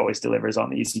 And he always delivers on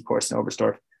the easy course in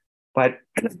Oberstdorf. But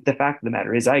the fact of the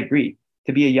matter is, I agree.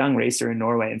 To be a young racer in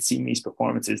Norway and seeing these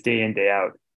performances day in, day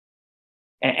out,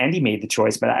 and he made the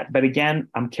choice. But again,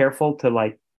 I'm careful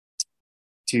to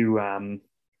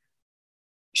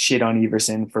shit on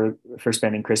Iversen for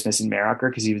spending Christmas in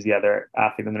Meråker because he was the other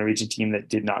athlete on the Norwegian team that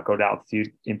did not go to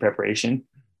altitude in preparation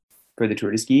for the Tour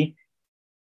de Ski.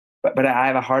 But I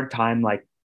have a hard time like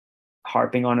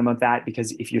harping on him about that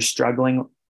because if you're struggling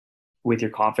with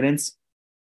your confidence,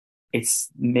 it's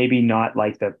maybe not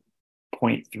like the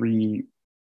 0.3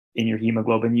 in your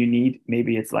hemoglobin you need.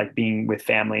 Maybe it's like being with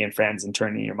family and friends and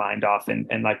turning your mind off and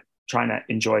like trying to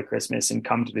enjoy Christmas and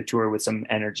come to the tour with some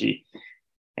energy.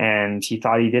 And he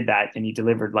thought he did that, and he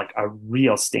delivered like a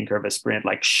real stinker of a sprint,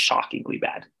 like shockingly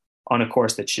bad on a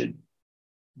course that should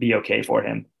be okay for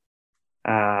him.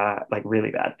 Like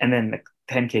really bad. And then the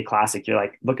 10K Classic, you're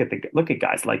like, look at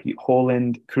guys like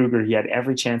Holland, Kruger. He had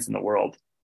every chance in the world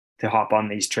to hop on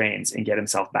these trains and get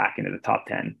himself back into the top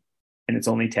 10. And it's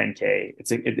only 10K.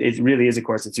 It really is a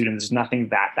course that suits him. There's nothing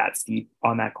that steep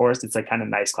on that course. It's like kind of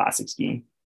nice classic skiing.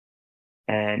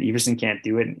 And Iversen can't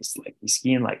do it. And he's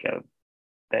skiing like a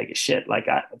bag of shit. Like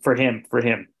for him.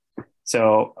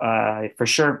 So for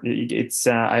sure, it's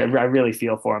I really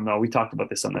feel for him though. We talked about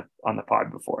this on the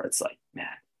pod before. It's like, man,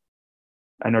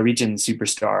 a Norwegian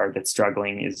superstar that's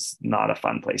struggling is not a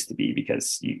fun place to be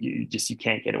because you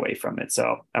can't get away from it.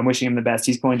 So I'm wishing him the best.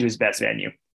 He's going to his best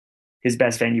venue. His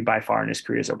best venue by far in his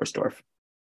career is Oberstdorf,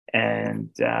 and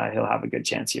he'll have a good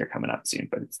chance here coming up soon.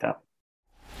 But it's tough.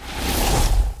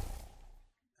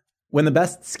 When the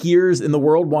best skiers in the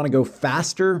world want to go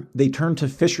faster, they turn to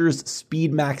Fischer's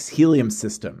SpeedMax Helium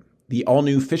system. The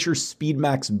all-new Fischer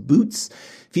SpeedMax boots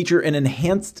feature an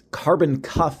enhanced carbon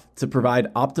cuff to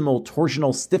provide optimal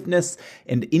torsional stiffness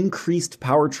and increased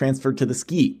power transfer to the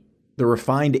ski. The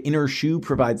refined inner shoe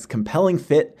provides compelling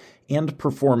fit and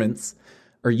performance.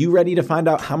 Are you ready to find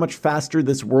out how much faster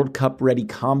this World Cup-ready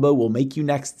combo will make you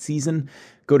next season?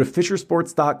 Go to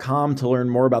fischersports.com to learn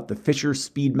more about the Fischer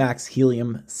SpeedMax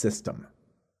Helium system.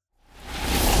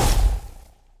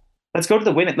 Let's go to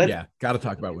the women. Yeah, got to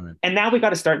talk about women. And now we got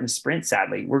to start in the sprint,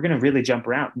 sadly. We're going to really jump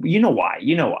around. You know why.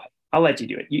 I'll let you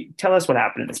do it. You tell us what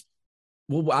happened in this.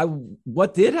 Well,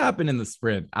 what did happen in the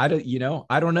sprint? I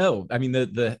don't know. I mean,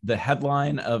 the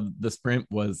headline of the sprint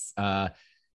was,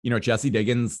 Jessie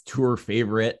Diggins, tour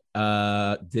favorite,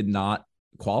 did not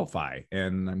qualify.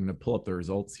 And I'm going to pull up the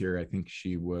results here. I think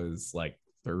she was like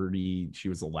 30. She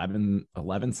was 11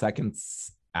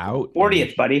 seconds out.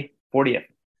 40th, buddy. 40th.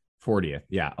 40th.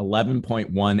 Yeah.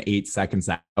 11.18 seconds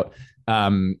out.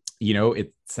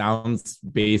 It sounds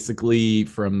basically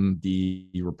from the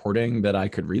reporting that I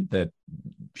could read that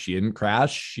she didn't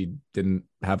crash. She didn't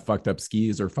have fucked up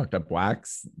skis or fucked up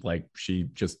wax. Like, she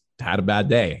just had a bad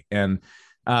day. And,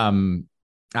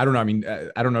 I don't know. I mean,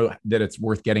 I don't know that it's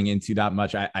worth getting into that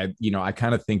much. I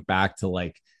kind of think back to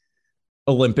like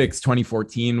Olympics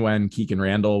 2014 when Keegan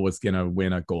Randall was going to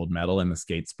win a gold medal in the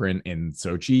skate sprint in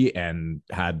Sochi and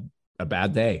had a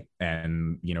bad day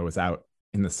and, was out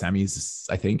in the semis,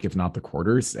 I think, if not the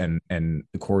quarters and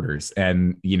the quarters.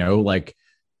 And, like,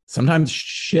 sometimes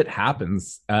shit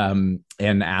happens. And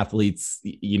athletes,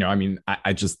 I mean,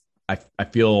 I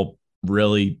feel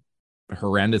really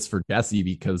horrendous for Jessie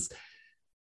because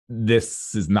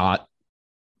this is not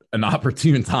an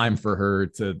opportune time for her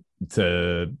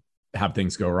to have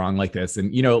things go wrong like this.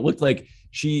 And, it looked like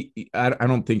I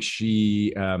don't think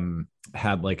she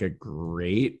had like a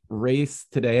great race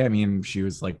today. I mean, she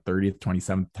was like 30th,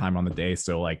 27th time on the day.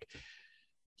 So like,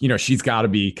 she's got to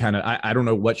be kind of, I don't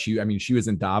know what she was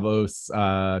in Davos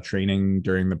training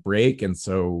during the break. And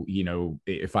so,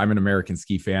 if I'm an American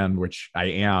ski fan, which I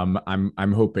am,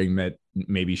 I'm hoping that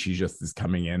maybe she just is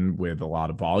coming in with a lot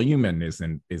of volume and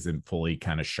isn't fully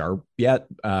kind of sharp yet.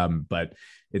 But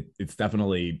it's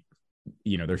definitely,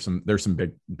 there's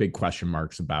some big question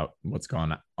marks about what's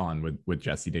going on with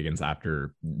Jessie Diggins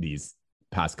after these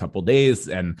past couple days.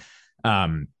 And,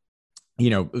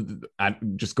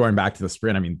 just going back to the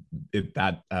sprint, I mean,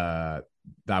 that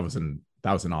was an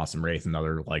awesome race.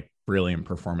 Another like brilliant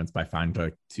performance by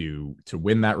Feinbuch to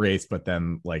win that race. But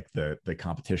then like the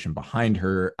competition behind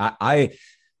her,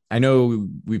 I know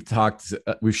we've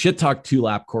shit talked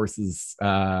 2-lap courses,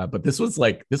 but this was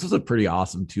a pretty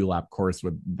awesome 2-lap course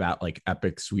with that like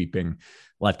epic sweeping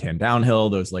left-hand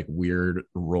downhill, those like weird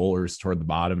rollers toward the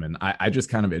bottom. And I just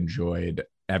kind of enjoyed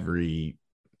every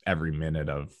minute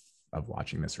of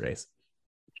watching this race.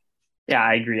 Yeah,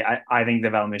 I agree. I think the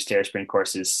Val Müstair sprint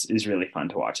course is really fun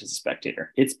to watch as a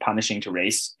spectator. It's punishing to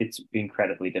race. It's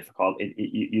incredibly difficult.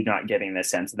 You're not getting the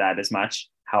sense of that as much,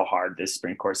 how hard this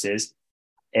sprint course is.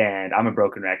 And I'm a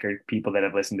broken record. People that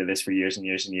have listened to this for years and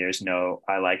years and years know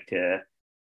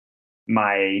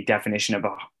my definition of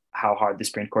how hard the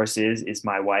sprint course is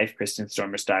my wife, Kristen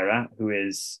Stormer Styra, who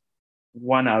is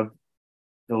one of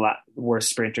the worst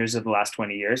sprinters of the last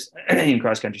 20 years in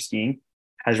cross-country skiing,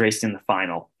 has raced in the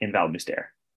final in Val Müstair.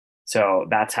 So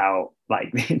that's how,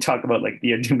 like, talk about like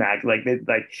the Dumac,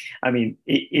 I mean,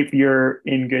 if you're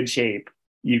in good shape,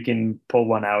 you can pull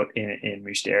one out in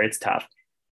Müstair. It's tough.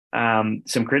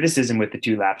 Some criticism with the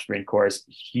 2-lap sprint course,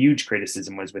 huge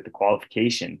criticism was with the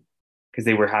qualification because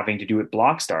they were having to do it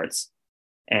block starts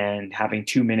and having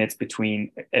 2 minutes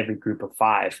between every group of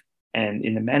 5. And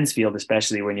in the men's field,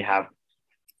 especially when you have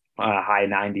high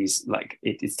 90s, like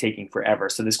it's taking forever.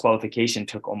 So this qualification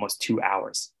took almost 2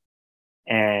 hours.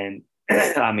 And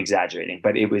I'm exaggerating,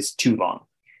 but it was too long.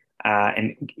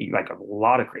 And like a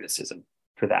lot of criticism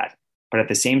for that. But at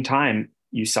the same time,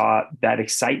 you saw that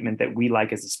excitement that we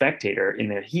like as a spectator in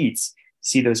their heats.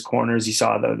 See those corners. You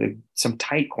saw some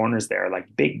tight corners there,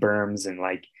 like big berms, and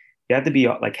like you have to be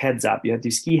like heads up. You have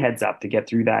to ski heads up to get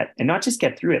through that, and not just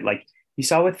get through it. Like you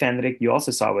saw with Fendrick, you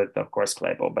also saw with, of course,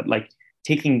 Kleibo, but like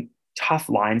taking tough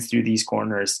lines through these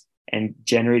corners and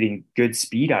generating good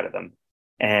speed out of them.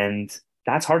 And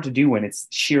that's hard to do when it's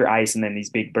sheer ice and then these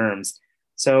big berms.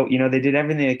 So, they did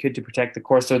everything they could to protect the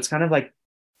course. So it's kind of like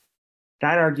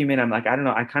that argument. I'm like, I don't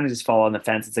know. I kind of just fall on the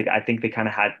fence. It's like, I think they kind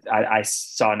of had, I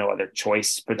saw no other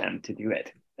choice for them to do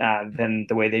it than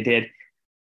the way they did.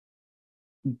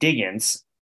 Diggins,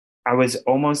 I was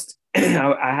almost, I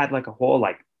had like a whole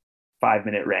like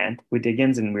 5-minute rant with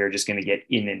Diggins, and we were just going to get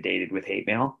inundated with hate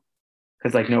mail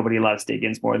because like nobody loves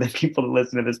Diggins more than people that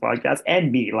listen to this podcast,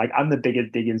 and me. Like, I'm the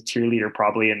biggest Diggins cheerleader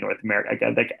probably in North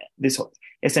America. Like this,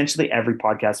 essentially every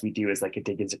podcast we do is like a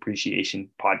Diggins appreciation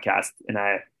podcast.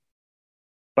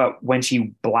 But when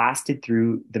she blasted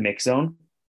through the mix zone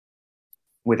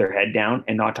with her head down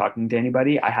and not talking to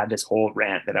anybody, I had this whole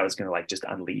rant that I was going to like just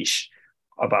unleash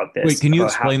about this. Wait, can you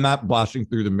explain that, blasting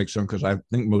through the mix zone? Because I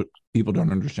think most people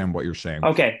don't understand what you're saying.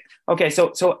 Okay.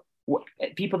 So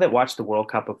people that watch the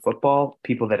World Cup of football,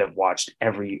 people that have watched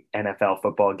every NFL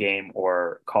football game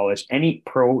or college, any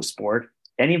pro sport,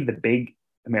 any of the big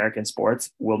American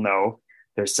sports will know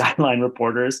there's sideline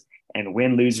reporters, and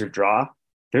win, lose, or draw,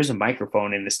 there's a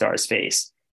microphone in the star's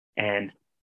face, and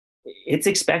it's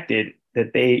expected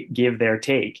that they give their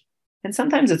take. And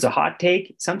sometimes it's a hot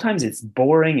take. Sometimes it's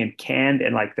boring and canned,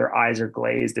 and like their eyes are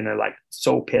glazed and they're like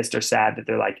so pissed or sad that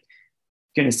they're like,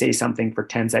 going to say something for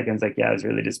 10 seconds, like, yeah, it was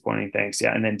really disappointing. Thanks.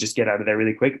 Yeah. And then just get out of there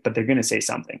really quick. But they're going to say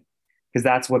something because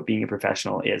that's what being a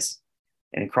professional is.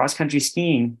 And in cross country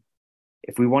skiing,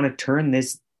 if we want to turn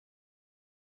this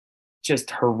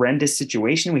just horrendous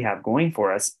situation we have going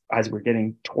for us as we're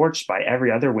getting torched by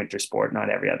every other winter sport, not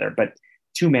every other, but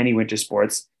too many winter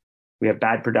sports, we have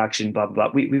bad production, blah, blah,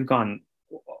 blah. We've gone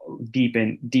deep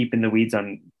in the weeds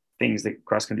on things that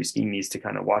cross country skiing needs to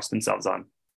kind of watch themselves on.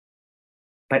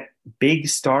 But big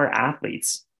star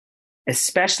athletes,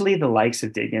 especially the likes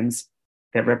of Diggins,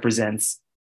 that represents,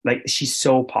 like, she's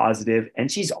so positive,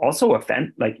 and she's also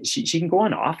like she can go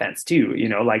on offense too, you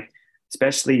know, like,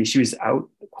 especially she was out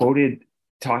quoted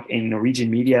talk in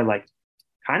Norwegian media, like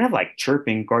kind of like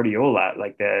chirping Guardiola,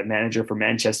 like the manager for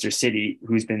Manchester City,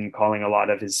 who's been calling a lot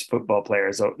of his football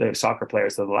players, the soccer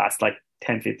players of the last like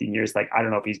 10, 15 years. Like, I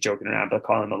don't know if he's joking around, but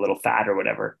calling him a little fat or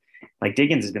whatever. Like,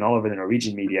 Diggins has been all over the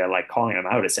Norwegian media, like calling him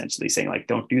out, essentially saying like,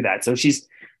 don't do that. So she's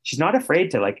not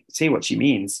afraid to like say what she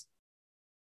means.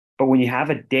 But when you have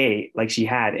a day like she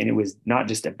had, and it was not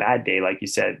just a bad day, like you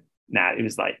said, Nat, it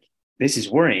was like, this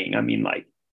is worrying. I mean, like,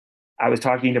 I was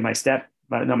talking to my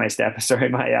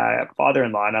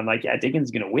father-in-law, and I'm like, yeah, Diggins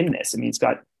is going to win this. I mean, it's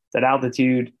got that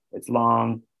altitude, it's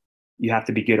long, you have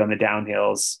to be good on the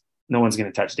downhills. No one's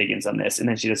going to touch Diggins on this. And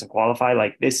then she doesn't qualify.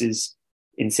 Like, this is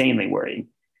insanely worrying.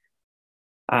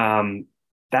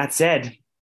 That said,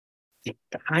 you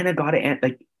kind of got to end,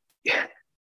 like,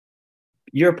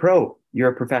 you're a pro,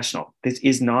 you're a professional. This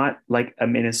is not like a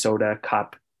Minnesota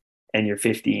Cup and you're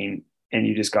 15 and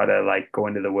you just got to like go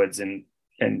into the woods and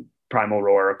primal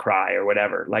roar or cry or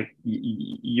whatever. Like,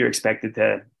 you're expected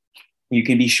to, you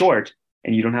can be short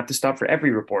and you don't have to stop for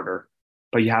every reporter,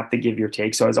 but you have to give your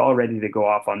take. So I was all ready to go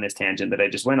off on this tangent that I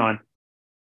just went on,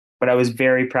 but I was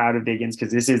very proud of Diggins,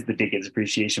 because this is the Diggins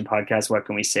Appreciation Podcast. What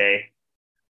can we say?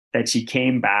 That she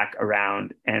came back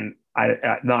around, and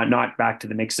not back to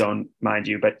the mix zone, mind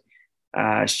you, but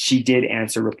she did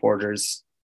answer reporters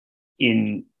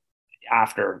long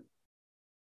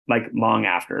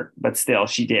after, but still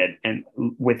she did. And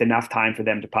with enough time for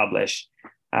them to publish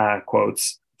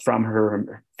quotes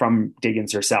from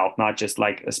Diggins herself, not just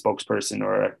like a spokesperson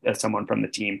or someone from the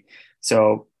team.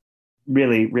 So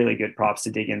really, really good props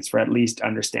to Diggins for at least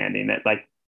understanding that, like,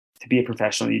 to be a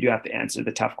professional, you do have to answer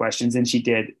the tough questions. And she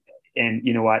did. And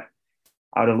you know what?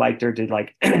 I would have liked her to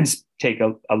like take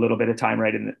a little bit of time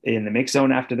right in the mix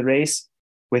zone after the race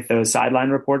with those sideline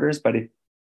reporters. But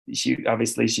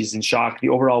she's in shock. The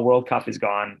overall World Cup is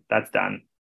gone. That's done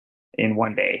in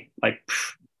one day, like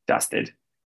dusted.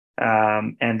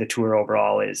 And the tour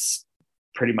overall is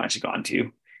pretty much gone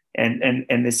too. And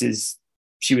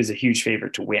she was a huge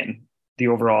favorite to win the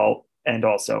overall, and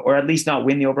also, or at least not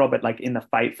win the overall, but like in the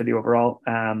fight for the overall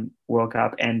World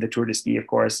Cup and the Tour de Ski, of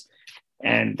course.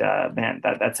 And man,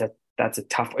 that's a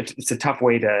tough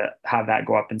way to have that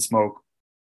go up in smoke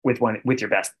with one of your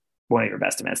best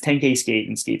events. 10K skate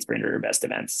and skate sprint are your best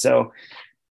events. So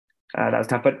that was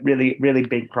tough, but really, really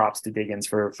big props to Diggins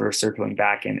for circling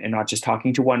back and not just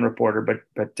talking to one reporter,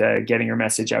 but getting her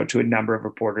message out to a number of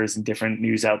reporters and different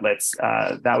news outlets.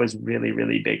 That was really,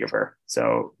 really big of her.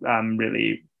 So I'm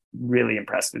really, really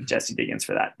impressed with Jessie Diggins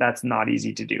for that. That's not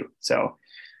easy to do. So,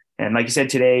 and like you said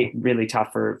today, really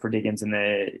tough for Diggins in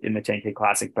the 10K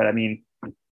Classic. But I mean,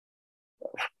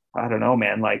 I don't know,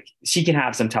 man. Like, she can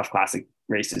have some tough classic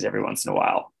races every once in a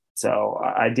while. So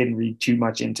I didn't read too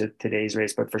much into today's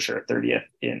race, but for sure 30th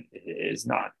is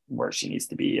not where she needs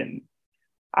to be. And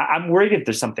I'm worried if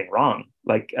there's something wrong.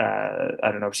 Like,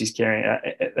 I don't know if she's carrying,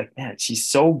 like, man, she's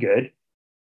so good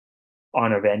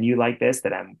on a venue like this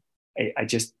that I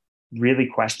just really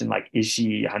question, like, is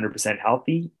she 100%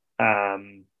 healthy?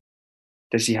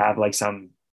 Does she have like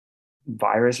some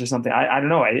virus or something? I don't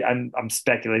know. I'm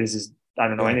speculating. I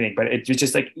don't know anything, but it's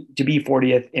just like to be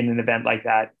 40th in an event like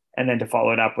that, and then to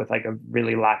follow it up with like a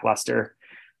really lackluster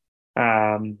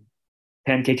 10K.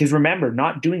 Because remember,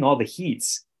 not doing all the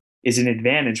heats is an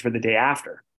advantage for the day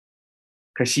after,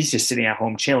 because she's just sitting at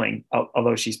home chilling.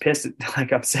 Although she's pissed,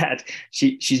 like upset,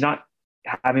 she's not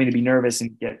having to be nervous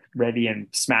and get ready and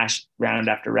smash round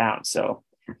after round. So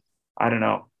I don't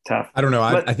know. Tough. I don't know.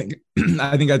 I think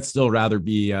I'd still rather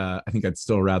be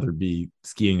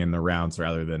skiing in the rounds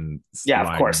rather than lying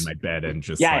of course, in my bed and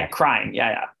just crying.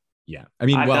 Yeah. I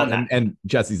mean, and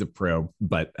Jesse's a pro,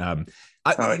 but I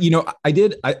want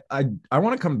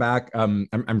to come back.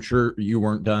 I'm sure you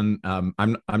weren't done.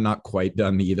 I'm not quite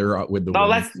done either with the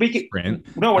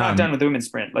sprint. No, we're not done with the women's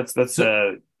sprint. Let's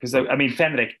because I mean,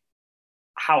 Fenwick,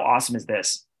 how awesome is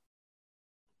this?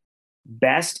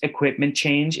 Best equipment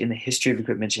change in the history of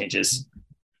equipment changes.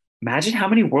 imagine how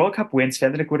many World Cup wins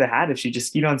Fendrick would have had if she just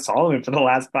skied on Solomon for the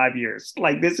last 5 years.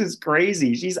 Like, this is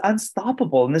crazy. She's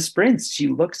unstoppable in the sprints. She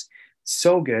looks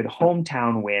so good.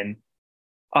 Hometown win.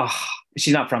 Oh,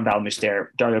 she's not from Val Müstair.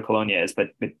 Dario Colonia is, but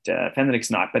Fendrick's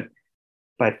not.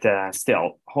 But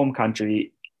still, home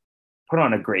country, put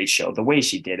on a great show. The way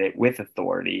she did it with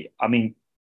authority. I mean,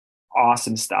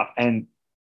 awesome stuff. And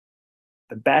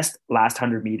the best last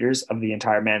 100 meters of the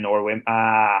entire men or women.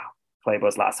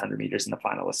 Klæbo's last 100 meters in the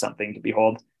final was something to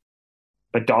behold.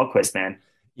 But Dahlqvist, man.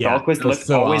 Yeah,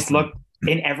 Dahlqvist looked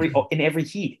in every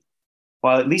heat.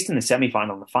 Well, at least in the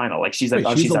semifinal and the final. Like, she's like,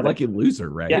 she's a lucky loser,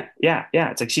 right? Yeah.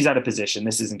 It's like, she's out of position.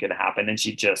 This isn't going to happen. And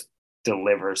she just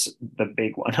delivers the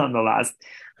big one on the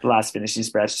last finishing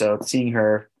stretch. So seeing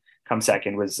her come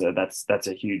second was that's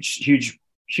a huge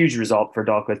result for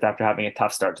Dahlqvist after having a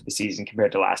tough start to the season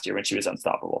compared to last year when she was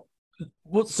unstoppable.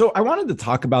 Well, so I wanted to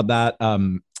talk about that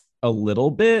a little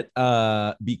bit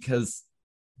because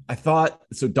I thought,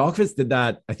 so Dahlqvist did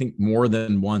that, I think, more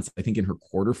than once. I think in her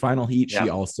quarterfinal heat, she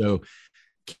also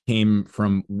came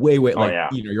from way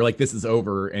you're like, this is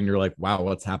over, and you're like, wow,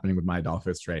 what's happening with my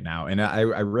Dahlqvist right now? And I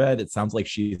read it sounds like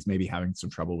she's maybe having some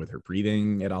trouble with her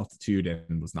breathing at altitude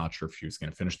and was not sure if she was going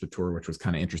to finish the tour, which was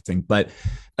kind of interesting. But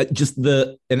just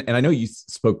and I know you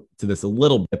spoke to this a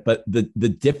little bit, but the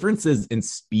differences in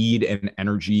speed and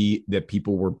energy that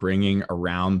people were bringing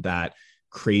around that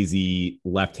crazy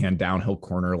left-hand downhill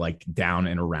corner, like down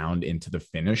and around into the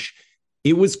finish,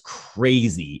 it was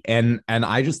crazy. And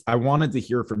I wanted to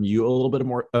hear from you a little bit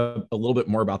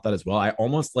more about that as well. I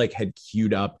almost like had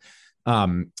queued up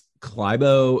Klæbo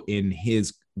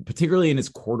particularly in his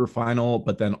quarterfinal,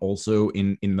 but then also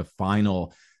in the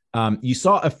final. You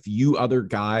saw a few other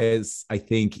guys, I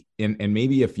think, and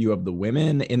maybe a few of the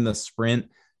women in the sprint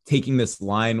taking this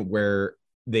line where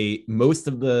most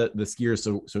of the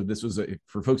skiers. So this was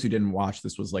for folks who didn't watch,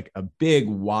 this was like a big,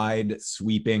 wide,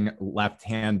 sweeping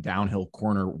left-hand downhill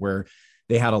corner where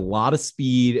they had a lot of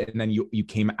speed, and then you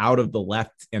came out of the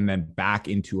left and then back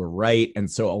into a right. And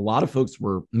so a lot of folks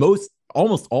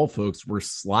almost all folks were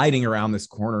sliding around this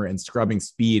corner and scrubbing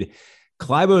speed.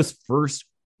 Klæbo's first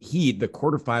heat, the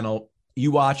quarterfinal,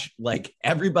 you watch, like,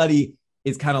 everybody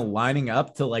is kind of lining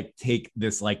up to like take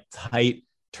this like tight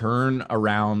turn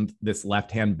around this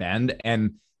left-hand bend,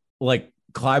 and like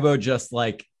Klæbo just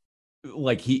like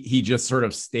he just sort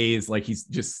of stays, like he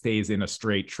just stays in a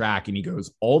straight track, and he goes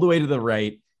all the way to the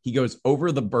right, he goes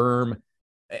over the berm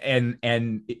and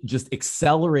it just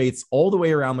accelerates all the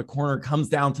way around the corner, comes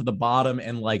down to the bottom,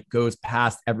 and like goes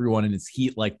past everyone in his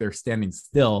heat like they're standing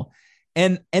still.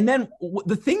 And then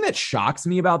the thing that shocks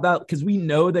me about that, because we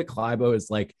know that Klæbo is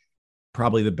like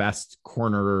probably the best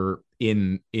cornerer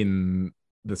in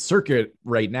the circuit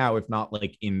right now, if not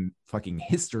like in fucking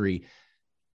history.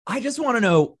 I just want to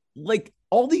know, like,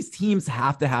 all these teams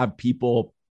have to have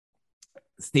people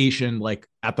stationed like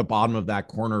at the bottom of that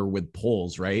corner with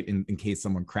poles, right? In case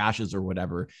someone crashes or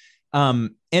whatever. And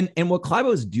what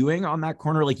Klæbo is doing on that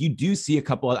corner, like, you do see a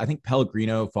couple of, I think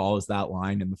Pellegrino follows that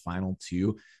line in the final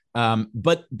too.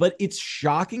 But it's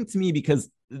shocking to me because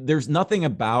there's nothing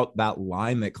about that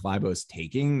line that Klæbo is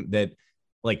taking that,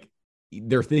 like,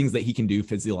 there are things that he can do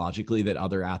physiologically that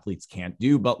other athletes can't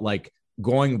do, but like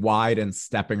going wide and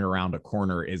stepping around a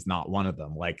corner is not one of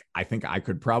them. Like, I think I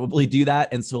could probably do that.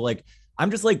 And so like, I'm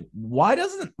just like, why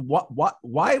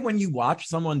when you watch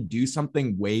someone do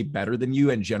something way better than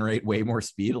you and generate way more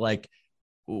speed, like,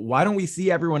 why don't we see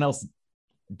everyone else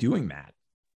doing that?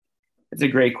 It's a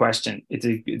great question.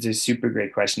 It's a super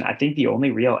great question. I think the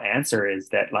only real answer is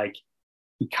that, like,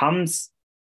 he comes,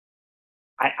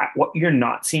 what you're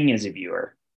not seeing as a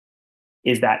viewer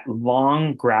is that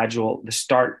long gradual, the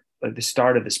start of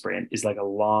the sprint is like a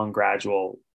long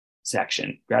gradual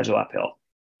uphill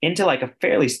into like a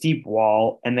fairly steep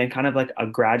wall, and then kind of like a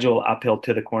gradual uphill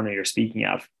to the corner you're speaking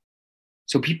of.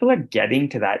 So people are getting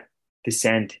to that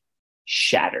descent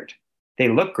shattered. They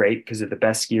look great because they're the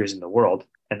best skiers in the world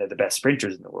and they're the best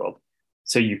sprinters in the world.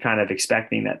 So you're kind of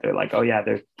expecting that they're like, oh yeah,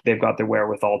 they've got the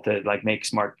wherewithal to like make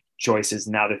smart choices.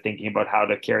 Now they're thinking about how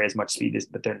to carry as much speed as,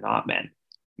 but they're not, man.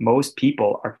 Most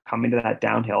people are coming to that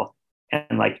downhill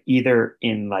and like either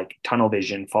in like tunnel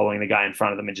vision, following the guy in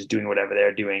front of them and just doing whatever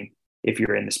they're doing. If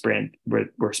you're in the sprint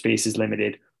where space is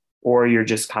limited, or you're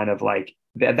just kind of like,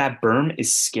 that berm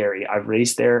is scary. I've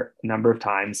raced there a number of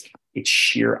times. It's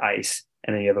sheer ice.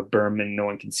 And then you have a berm and no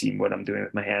one can see what I'm doing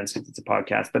with my hands because it's a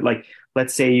podcast. But like,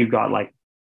 let's say you've got like,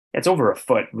 it's over a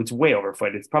foot. It's way over a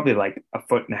foot. It's probably like a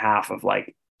foot and a half of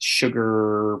like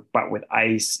sugar, but with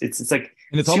ice. It's like,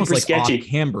 and it's almost like sketchy. Off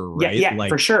camber, right? Yeah, like,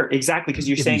 for sure. Exactly. Because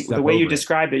you're saying the way you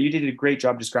described it, you did a great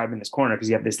job describing this corner, because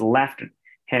you have this left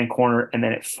hand corner, and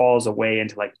then it falls away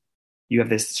into like, you have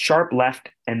this sharp left,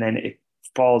 and then it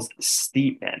falls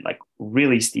steep, man, like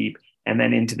really steep, and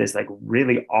then into this like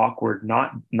really awkward,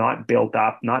 not built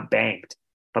up, not banked,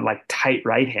 but like tight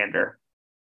right-hander.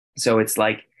 So it's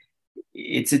like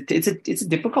it's a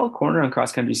difficult corner on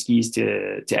cross country skis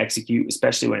to execute,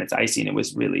 especially when it's icy, and it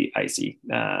was really icy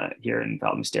here in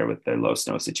Val Müstair with the low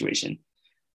snow situation.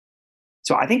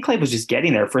 So I think Clay was just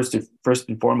getting there first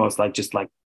and foremost, like just like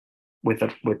with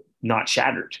not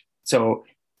shattered. So,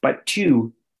 but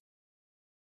two,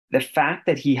 the fact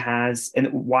that he has, and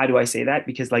why do I say that?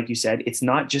 Because like you said, it's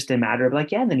not just a matter of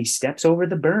like, yeah, and then he steps over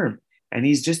the berm and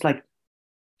he's just like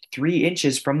 3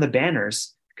 inches from the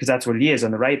banners, because that's what it is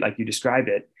on the right, like you described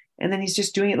it. And then he's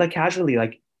just doing it like casually.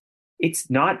 Like, it's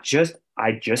not just,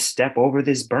 I just step over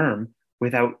this berm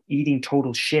without eating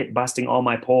total shit, busting all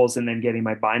my poles, and then getting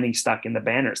my binding stuck in the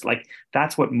banners. Like,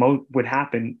 that's what would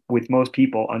happen with most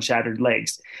people on shattered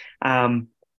legs.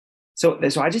 So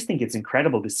I just think it's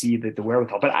incredible to see the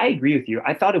wherewithal. But I agree with you.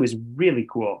 I thought it was really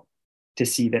cool to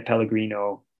see that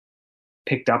Pellegrino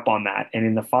picked up on that, and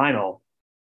in the final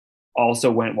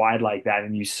also went wide like that.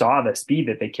 And you saw the speed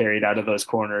that they carried out of those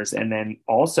corners. And then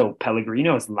also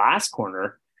Pellegrino's last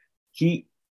corner, he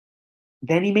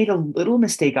made a little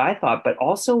mistake, I thought, but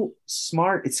also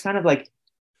smart. It's kind of like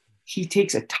he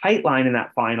takes a tight line in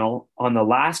that final on the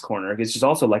last corner, because there's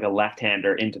also like a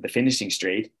left-hander into the finishing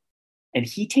straight. And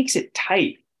he takes it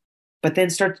tight, but then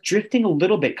starts drifting a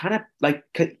little bit, kind of like,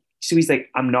 so he's like,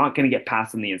 I'm not going to get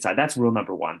past on the inside. That's rule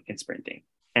number 1 in sprinting.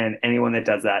 And anyone that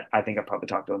does that, I think I've probably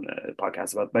talked on the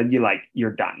podcast about, but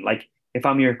you're done. Like, if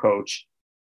I'm your coach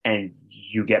and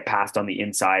you get passed on the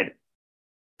inside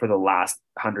for the last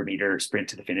 100-meter sprint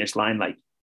to the finish line, like,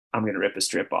 I'm going to rip a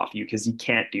strip off you, because you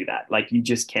can't do that. Like, you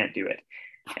just can't do it.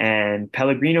 And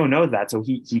Pellegrino knows that. So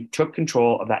he took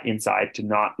control of that inside to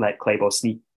not let Klæbo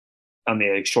sneak on the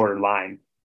like shorter line.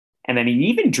 And then he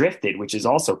even drifted, which is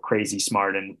also crazy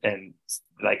smart, and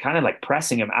like kind of like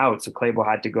pressing him out. So Klæbo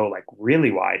had to go like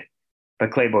really wide,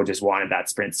 but Klæbo just wanted that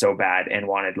sprint so bad and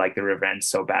wanted like the revenge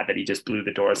so bad that he just blew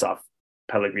the doors off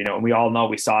Pellegrino. And we all know,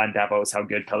 we saw in Davos how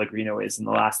good Pellegrino is in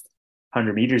the last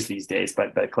 100 meters these days,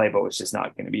 but Klæbo is just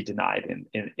not going to be denied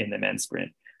in the men's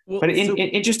sprint. Well, but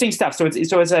interesting stuff. So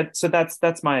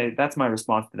that's my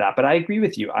response to that. But I agree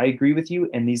with you.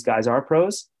 And these guys are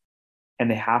pros, and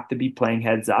they have to be playing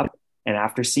heads up. And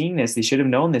after seeing this, they should have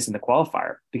known this in the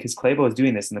qualifier, because Klæbo is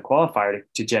doing this in the qualifier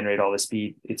to generate all the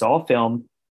speed. It's all filmed.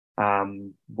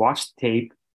 Watch the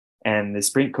tape, and the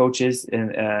sprint coaches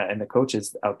and the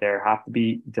coaches out there have to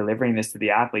be delivering this to the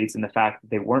athletes. And the fact that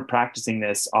they weren't practicing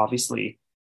this, obviously,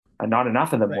 not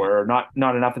enough of them were, or not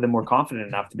enough of them were confident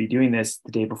enough to be doing this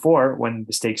the day before when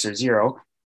the stakes are 0.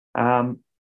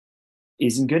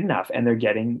 Isn't good enough, and they're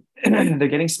getting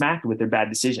smacked with their bad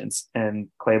decisions, and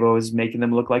Klæbo is making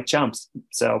them look like chumps.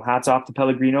 So hats off to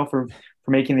Pellegrino for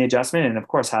making the adjustment, and of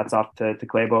course hats off to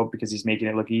Klæbo, because he's making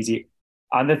it look easy.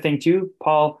 Other thing too,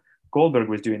 Paul Goldberg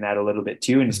was doing that a little bit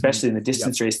too, and especially in the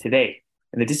distance race today.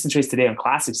 In the distance race today on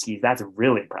classic skis, that's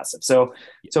really impressive. So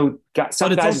some guys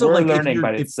were like learning,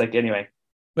 but it's like, anyway.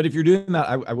 But if you're doing that,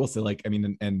 I will say, like, I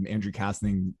mean, and Andrew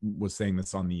Castning was saying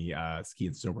this on the Ski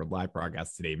and Snowboard Live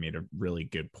broadcast today, made a really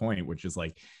good point, which is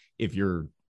like, if you're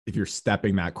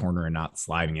stepping that corner and not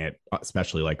sliding it,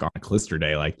 especially like on a Clister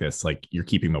day like this, like, you're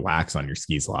keeping the wax on your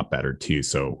skis a lot better too.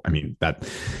 So, I mean, that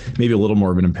maybe a little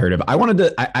more of an imperative.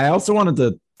 I also wanted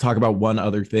to talk about one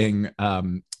other thing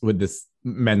with this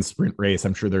men's sprint race.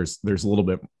 I'm sure there's a little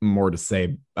bit more to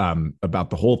say about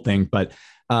the whole thing, but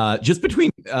just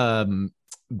between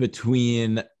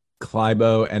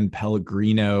Klæbo and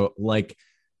Pellegrino, like,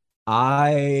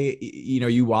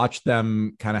 you watch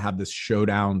them kind of have this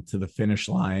showdown to the finish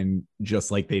line, just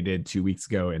like they did 2 weeks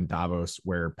ago in Davos,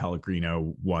 where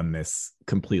Pellegrino won this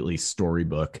completely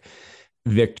storybook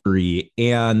victory.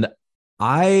 And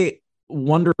I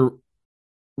wonder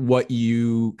what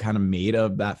you kind of made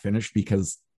of that finish,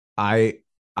 because I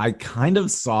kind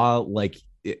of saw, like,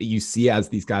 you see as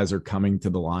these guys are coming to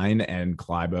the line, and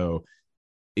Klæbo,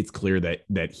 it's clear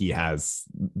that he has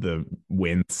the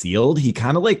win sealed. He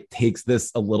kind of like takes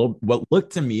this what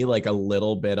looked to me like a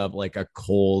little bit of like a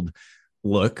cold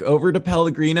look over to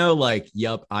Pellegrino, like,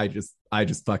 yep, I just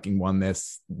fucking won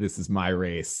this. This is my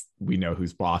race. We know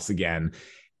who's boss again.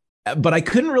 But I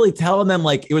couldn't really tell. And then,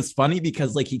 like, it was funny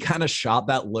because, like, he kind of shot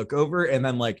that look over, and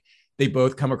then, like, they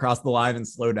both come across the line and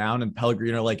slow down, and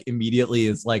Pellegrino, like, immediately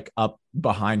is like up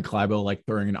behind Klæbo, like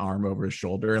throwing an arm over his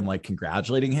shoulder and like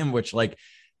congratulating him, which, like,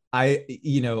 I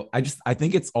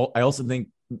think it's all, I also think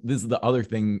this is the other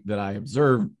thing that I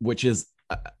observed, which is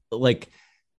like,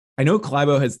 I know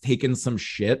Klæbo has taken some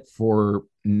shit for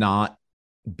not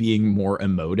being more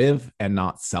emotive and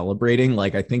not celebrating.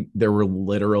 Like, I think there were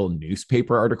literal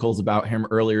newspaper articles about him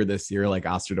earlier this year. Like,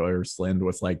 Astrid Ørslind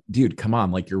was like, dude, come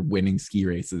on, like, you're winning ski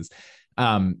races.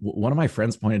 One of my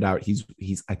friends pointed out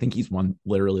I think he's won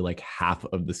literally like half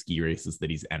of the ski races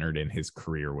that he's entered in his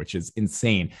career, which is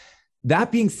insane.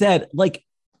 That being said, like,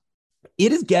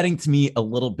 it is getting to me a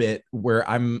little bit where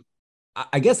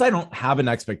I guess I don't have an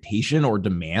expectation or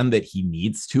demand that he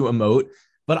needs to emote,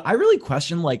 but I really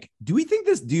question, like, do we think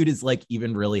this dude is like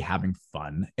even really having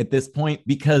fun at this point?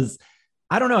 Because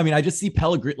I don't know. I mean, I just see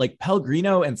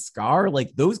Pellegrino and Scar,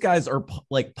 like those guys are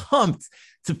like pumped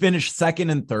to finish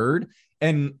second and third.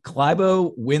 And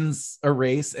Klæbo wins a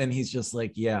race and he's just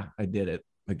like, yeah, I did it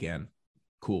again.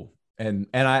 Cool. And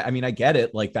I mean, I get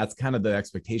it. Like, that's kind of the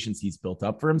expectations he's built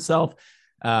up for himself.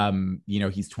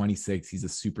 He's 26, he's a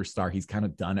superstar, he's kind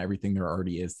of done everything there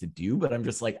already is to do, but I'm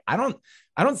just like, I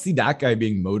don't see that guy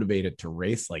being motivated to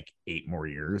race like 8 more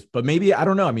years. But maybe, I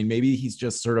don't know, I mean, maybe he's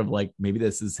just sort of like, maybe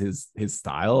this is his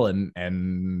style,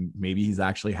 and maybe he's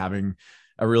actually having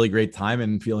a really great time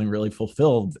and feeling really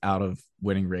fulfilled out of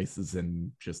winning races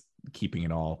and just keeping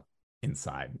it all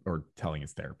inside, or telling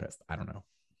his therapist. I don't know.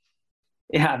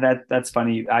 Yeah, that's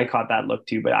funny. I caught that look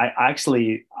too, but I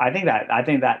think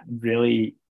that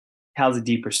really tells a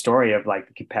deeper story of like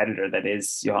the competitor that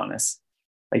is Johannes.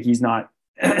 Like, he's not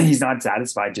he's not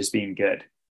satisfied just being good.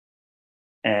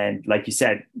 And like you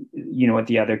said, you know what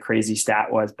the other crazy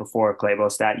stat was before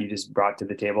Klæbo's stat you just brought to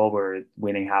the table, where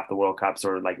winning half the World Cups,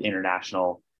 or like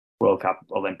international World Cup,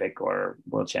 Olympic, or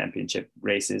World Championship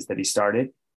races that he started,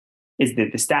 is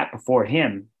that the stat before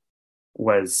him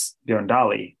was Björn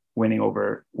Daehlie winning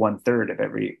over 1/3 of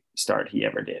every start he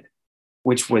ever did,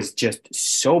 which was just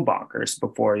so bonkers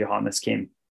before Johannes came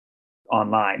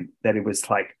online that it was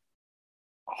like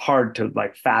hard to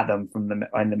like fathom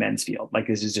in the men's field. Like,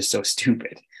 this is just so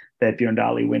stupid that Björn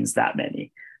Daehlie wins that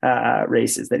many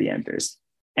races that he enters.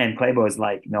 And Klæbo is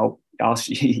like, nope,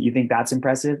 you think that's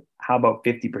impressive? How about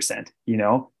 50%? You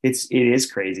know, it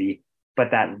is crazy,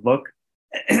 but that look,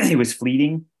 it was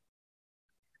fleeting.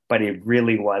 But it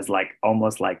really was like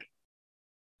almost like,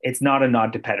 it's not a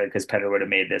nod to Petter, because Petter would have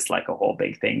made this like a whole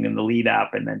big thing in the lead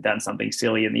up and then done something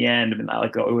silly in the end. I mean,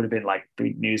 like, it would have been like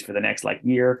big news for the next like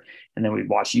year. And then we'd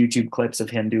watch YouTube clips of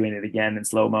him doing it again in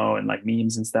slow-mo and like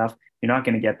memes and stuff. You're not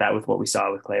going to get that with what we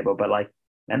saw with Klæbo, but like,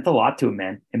 meant a lot to him,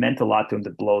 man. It meant a lot to him to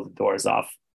blow the doors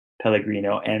off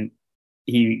Pellegrino. And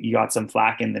he got some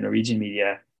flack in the Norwegian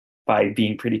media by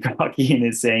being pretty cocky and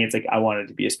is saying, it's like, I wanted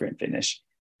to be a sprint finish,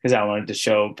 because I wanted to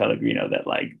show Pellegrino that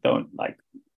like, don't like,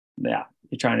 yeah,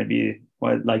 you're trying to be,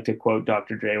 what, like, to quote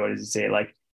Dr. Dre, what does he say?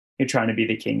 Like, you're trying to be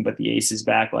the king, but the ace is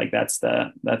back. Like, that's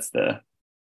what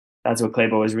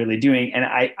Klæbo was really doing. And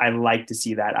I like to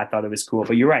see that. I thought it was cool,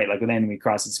 but you're right. Like, then we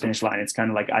cross this finish line, it's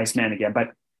kind of like Iceman again,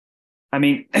 but I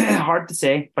mean, hard to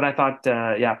say, but I thought,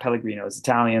 Pellegrino is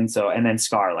Italian. So, and then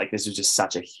Scar, like, this was just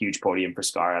such a huge podium for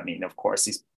Scar. I mean, of course,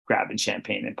 he's grabbing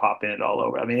champagne and popping it all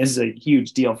over. I mean, this is a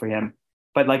huge deal for him.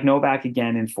 But like, Novak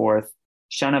again in fourth.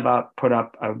 Shanava put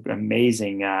up an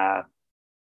amazing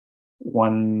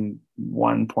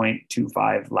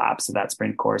 1.25 laps of that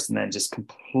sprint course, and then just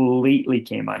completely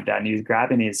came undone. He was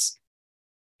grabbing his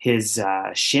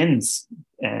shins,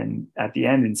 and at the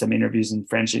end, in some interviews, in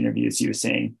French interviews, he was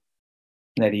saying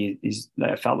that he's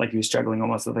felt like he was struggling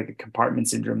almost with like a compartment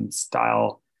syndrome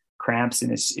style cramps in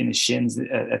his shins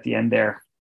at the end there.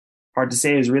 Hard to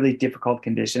say. It was really difficult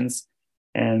conditions.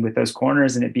 And with those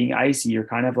corners and it being icy, you're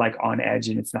kind of like on edge,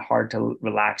 and it's hard to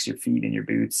relax your feet in your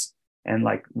boots and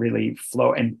like really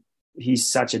flow. And he's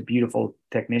such a beautiful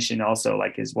technician also.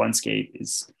 Like, his one skate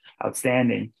is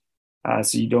outstanding.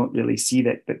 So you don't really see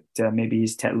that, but maybe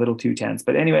he's a little too tense.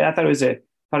 But anyway, I thought it was a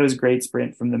great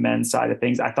sprint from the men's side of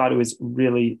things. I thought it was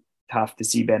really tough to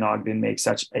see Ben Ogden make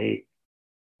such a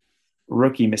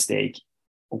rookie mistake.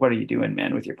 What are you doing,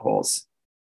 man, with your poles?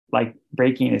 Like,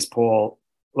 breaking his pole.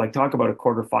 Like, talk about a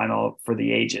quarterfinal for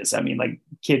the ages. I mean, like,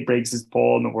 kid breaks his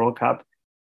pole in the World Cup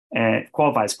and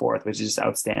qualifies fourth, which is just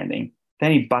outstanding.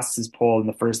 Then he busts his pole in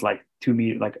the first like 2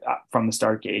 meters, like from the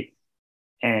start gate,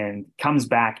 and comes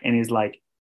back and is like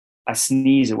a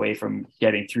sneeze away from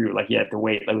getting through. Like, he had to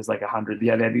wait. It was like 100. They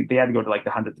had to go to like the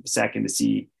 100th of a second to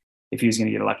see if he was going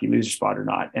to get a lucky loser spot or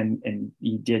not. And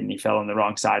he didn't. He fell on the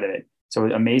wrong side of it.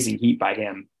 So amazing heat by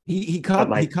him. He caught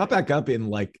back up in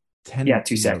like 10. Yeah,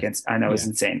 2 seconds. I know, it's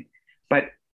insane. But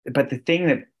the thing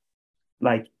that,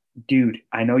 like, dude,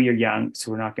 I know you're young, so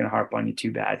we're not going to harp on you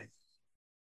too bad.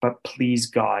 But please,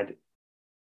 God,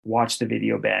 watch the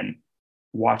video, Ben.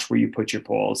 Watch where you put your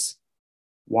poles.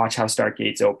 Watch how start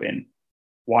gates open.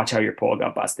 Watch how your pole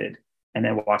got busted. And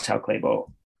then watch how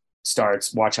Klæbo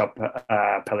starts, watch how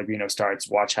Pellegrino starts,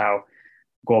 watch how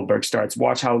Goldberg starts,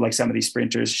 watch how like some of these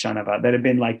sprinters, Shanava, that have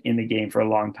been like in the game for a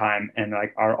long time and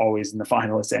like are always in the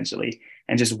final essentially,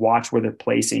 and just watch where they're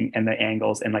placing and the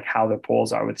angles and like how their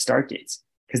poles are with start gates.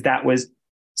 Because that was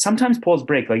sometimes poles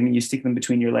break, like when you stick them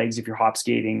between your legs if you're hop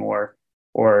skating or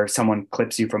someone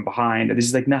clips you from behind. There's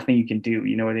just like nothing you can do.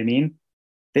 You know what I mean?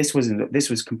 This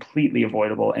was completely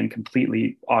avoidable and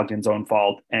completely Ogden's own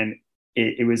fault. And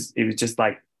it was just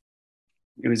like,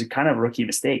 it was a kind of rookie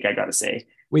mistake, I got to say.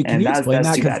 Wait, can and you explain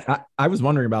that? Because bad. I was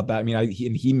wondering about that. I mean,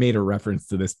 he made a reference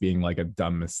to this being like a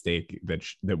dumb mistake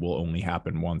that will only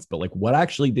happen once. But like, what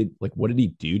did he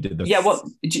do? Did this? Yeah, well,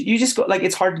 you just go like,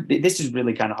 it's hard. This is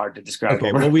really kind of hard to describe.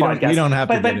 Okay, well, we don't have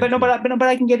to. But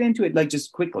I can get into it like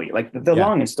just quickly. Like the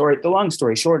long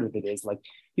story short of it is like,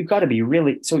 you've got to be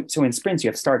really so in sprints you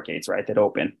have start gates, right, that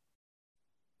open,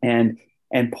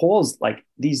 and poles, like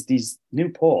these new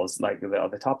poles, like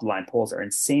the top of the line poles, are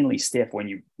insanely stiff when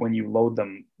you load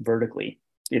them vertically.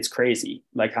 It's crazy,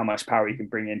 like how much power you can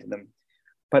bring into them.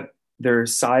 But their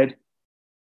strength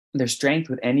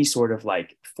with any sort of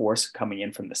like force coming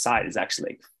in from the side is actually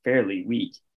like fairly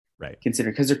weak, right?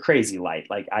 Considered, because they're crazy light.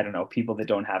 Like, I don't know, people that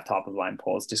don't have top of the line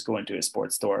poles just go into a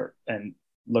sports store and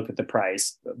look at the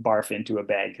price, barf into a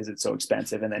bag because it's so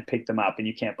expensive, and then pick them up, and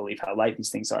you can't believe how light these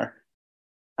things are.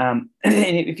 And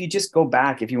if you just go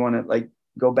back, if you want to like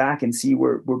go back and see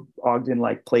where Ogden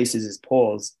like places his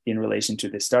poles in relation to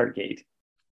the start gate,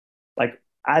 like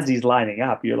as he's lining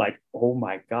up, you're like, oh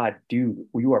my God, dude,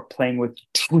 you are playing with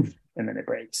truth. And then it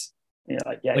breaks. And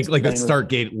you're like, yeah, like the start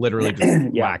gate literally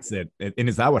just whacks it. And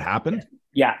is that what happened?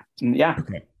 Yeah.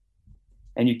 Okay.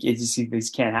 And you see this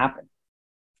can't happen.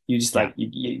 You just like,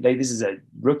 this is a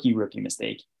rookie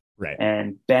mistake. Right.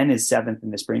 And Ben is 7th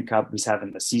in the Sprint Cup. He's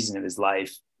having the season of his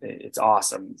life. It's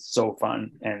awesome. It's so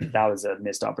fun. And that was a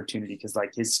missed opportunity because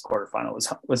like his quarterfinal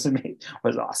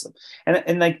was awesome.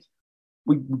 And like,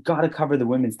 we got to cover the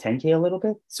women's 10K a little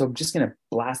bit. So I'm just going to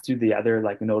blast through the other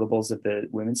like notables of the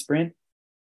women's sprint.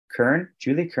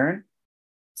 Julie Kern,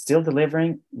 still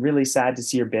delivering. Really sad to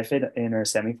see her biff it in her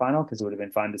semifinal because it would have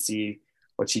been fun to see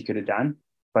what she could have done.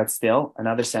 But still,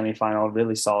 another semifinal,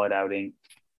 really solid outing.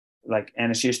 Like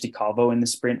Anna Calvo in the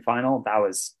sprint final, that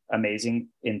was amazing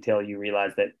until you realize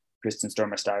that Kristen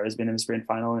Stormer-Steyer has been in the sprint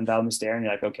final and Val Müstair, and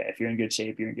you're like, okay, if you're in good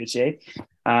shape, you're in good shape.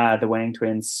 The Wang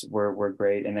twins were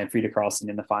great, and then Frida Karlsson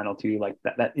in the final too. Like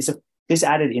that is this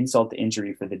added insult to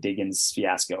injury for the Diggins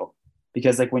fiasco,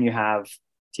 because like when you have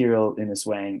Tyrrell Ines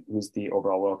Wang, who's the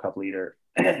overall World Cup leader,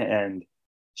 and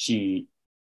she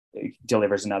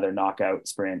delivers another knockout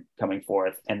sprint coming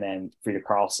fourth, and then Frida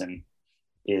Karlsson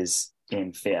is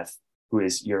in fifth, who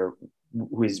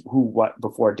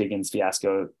before Diggins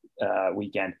fiasco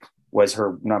weekend was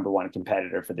her number one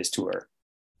competitor for this tour.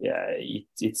 Yeah,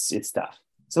 it's tough.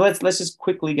 So let's just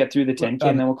quickly get through the 10K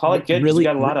and then we'll call it good. Really, we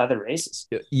got a lot of other races.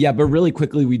 Yeah, but really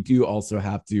quickly, we do also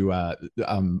have to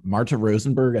Marta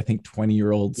Rosenberg, I think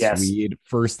 20-year-old Swede,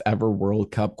 first ever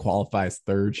World Cup, qualifies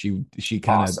third. She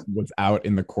kind of was out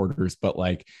in the quarters, but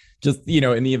like just,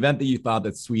 in the event that you thought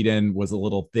that Sweden was a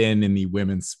little thin in the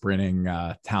women's sprinting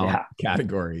talent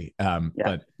category.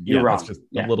 But you're wrong. That's just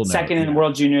a little second in the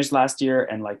World Juniors last year,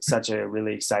 and like such a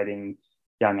really exciting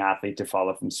young athlete to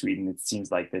follow from Sweden. It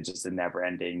seems like they're just a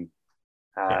never-ending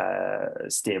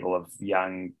stable of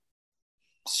young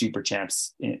super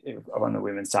champs on the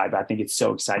women's side. But I think it's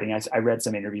so exciting. I read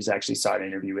some interviews. I actually saw an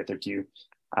interview with her too.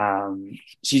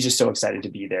 She's just so excited to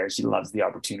be there. She loves the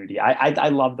opportunity. I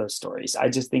love those stories. I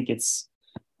just think it's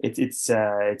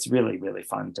really, really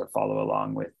fun to follow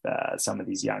along with some of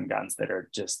these young guns that are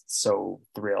just so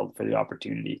thrilled for the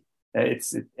opportunity.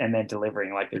 And then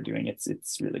delivering like they're doing.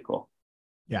 It's really cool.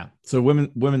 Yeah. So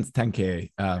women's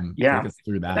 10K. Take us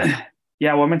through that.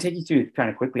 Yeah. Well, I'm going to take you through it kind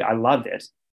of quickly. I loved it,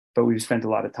 but we've spent a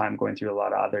lot of time going through a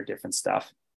lot of other different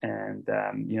stuff. And,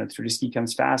 Trubisky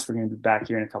comes fast. We're going to be back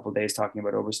here in a couple of days talking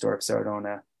about Oberstdorf, so I don't want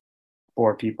to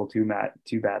bore people too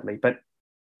badly. But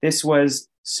this was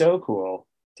so cool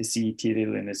to see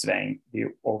Tiril Ines-Weng, the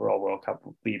overall World Cup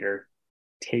leader,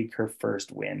 take her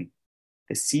first win.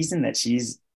 The season that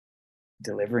she's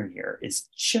delivering here is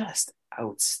just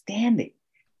outstanding.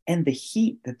 And the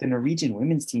heat that the Norwegian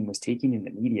women's team was taking in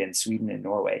the media in Sweden and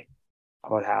Norway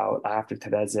about how after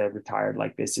Teresa retired,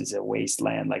 like this is a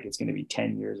wasteland, like it's going to be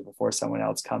 10 years before someone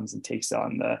else comes and takes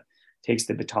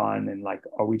the baton, and like,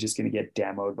 are we just going to get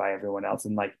demoed by everyone else?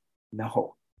 And like,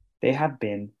 no, they have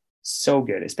been so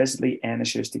good, especially Anna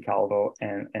Calvo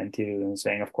and Tiril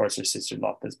Ines-Weng. Of course, her sister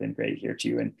Lotte has been great here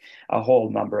too, and a whole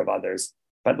number of others.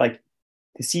 But like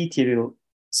to see Tiril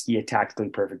ski a tactically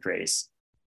perfect race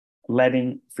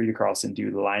letting Frida Karlsson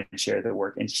do the lion's share of the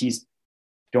work. And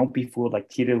don't be fooled. Like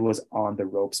Tita was on the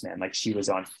ropes, man. Like she was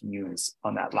on fumes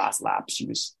on that last lap. She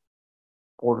was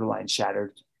borderline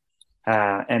shattered.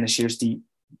 Anna Shirsti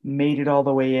made it all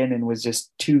the way in and was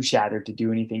just too shattered to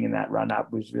do anything in that run up.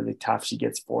 It was really tough. She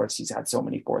gets fourth. She's had so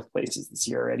many fourth places this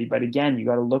year already. But again, you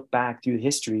got to look back through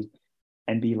history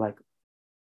and be like,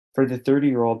 for the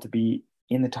 30-year-old to be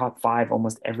in the top 5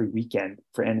 almost every weekend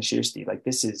for Anna Shirsti, like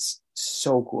this is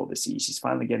so cool to see. She's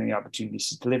finally getting the opportunity.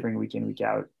 She's delivering week in, week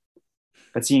out.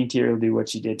 But seeing Tyrrell do what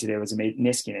she did today was amazing.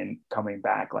 Niskanen coming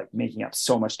back, like making up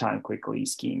so much time quickly,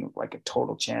 skiing like a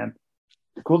total champ.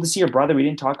 Cool to see her brother. We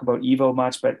didn't talk about Evo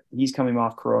much, but he's coming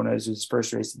off Corona. It was his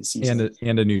first race of the season.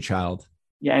 And a new child.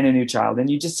 Yeah, and a new child. And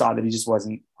you just saw that he just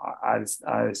wasn't at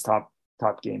his top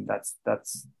game. That's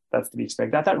to be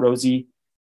expected. I thought Rosie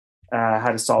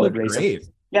had a solid race. Great.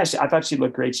 Yeah, I thought she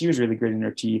looked great. She was really gritting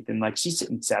her teeth, and like she's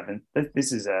sitting 7th.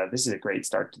 This is a great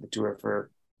start to the tour for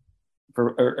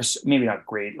or maybe not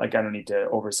great. Like I don't need to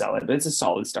oversell it, but it's a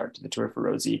solid start to the tour for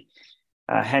Rosie.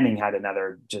 Henning had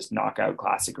another just knockout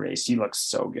classic race. She looks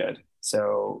so good.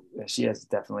 So she has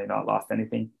definitely not lost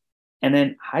anything. And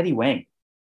then Heidi Wang,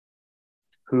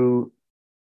 who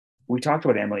we talked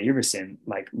about Emily Iverson,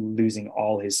 like losing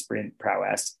all his sprint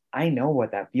prowess. I know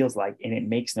what that feels like. And it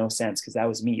makes no sense because that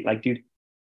was me. Like, dude,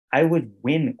 I would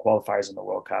win qualifiers in the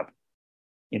World Cup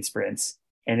in sprints.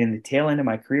 And in the tail end of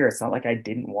my career, it's not like I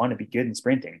didn't want to be good in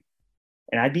sprinting.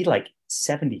 And I'd be like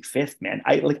 75th, man.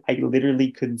 I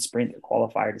literally couldn't sprint a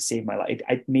qualifier to save my life.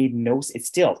 I made it's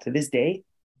still to this day.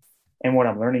 And what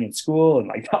I'm learning in school and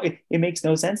like, it makes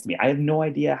no sense to me. I have no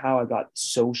idea how I got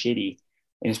so shitty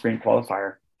in a sprint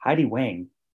qualifier. Heidi Wang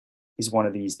is one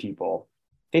of these people,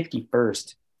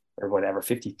 51st or whatever,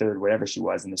 53rd, whatever she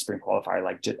was in the sprint qualifier.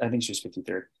 Like, I think she was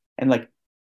 53rd and like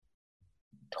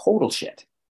total shit.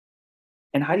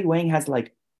 And Heidi Wang has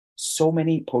like so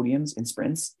many podiums in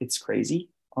sprints. It's crazy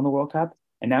on the World Cup.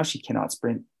 And now she cannot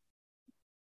sprint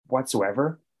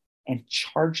whatsoever and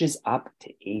charges up to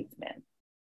 8th, man.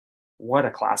 What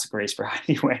a classic race for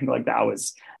Heidi Wang. Like that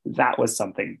was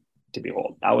something to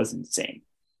behold. That was insane.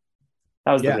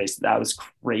 That was the race. That was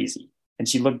crazy. And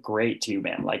she looked great too,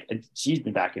 man. Like she's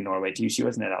been back in Norway too. She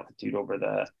wasn't at altitude over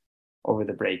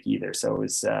the break either. So it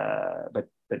was, but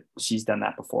she's done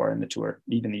that before in the tour.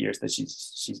 Even the years that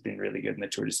she's been really good in the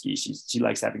Tour de Ski. She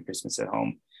likes having Christmas at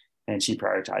home, and she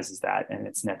prioritizes that. And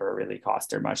it's never really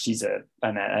cost her much. She's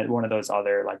one of those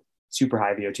other like super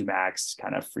high VO2 max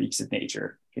kind of freaks of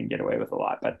nature, can get away with a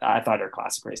lot. But I thought her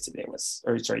classic race yesterday was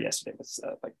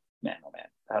like, man, oh man,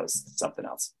 that was something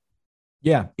else.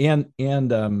 Yeah, and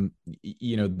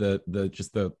you know the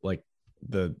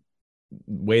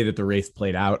way that the race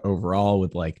played out overall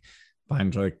with like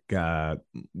Feinjlik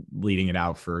leading it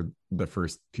out for the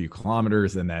first few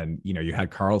kilometers, and then you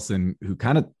had Carlson who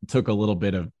kind of took a little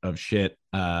bit of shit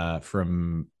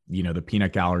from the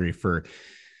peanut gallery for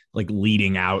like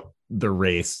leading out the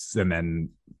race and then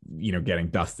getting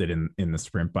dusted in the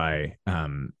sprint by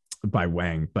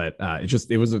Wang. But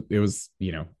it was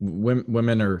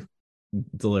women are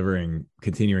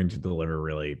continuing to deliver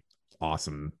really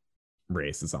awesome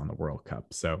races on the World Cup.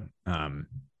 So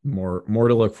more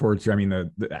to look forward to. I mean,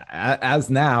 as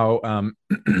now,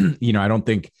 I don't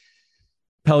think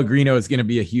Pellegrino is going to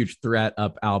be a huge threat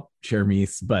up Alpe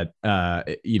Chermis, but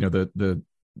the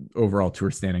overall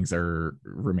tour standings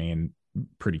remain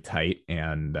pretty tight,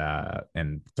 and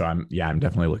so I'm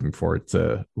definitely looking forward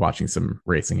to watching some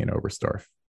racing in Oberstdorf.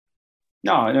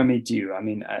 No, me too. I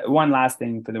mean, one last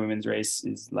thing for the women's race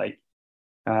is like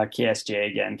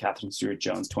KSJ again, Catherine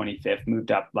Stewart-Jones, 25th,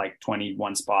 moved up like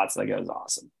 21 spots. Like it was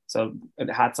awesome. So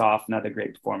hats off, another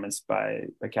great performance by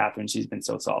Catherine. She's been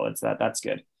so solid. So that's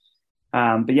good.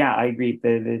 But yeah, I agree.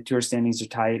 The tour standings are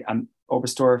tight.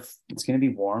 Oberstdorf, it's going to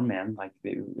be warm, man. Like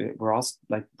we're all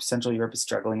like Central Europe is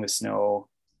struggling with snow.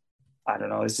 I don't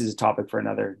know. This is a topic for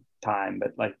another time,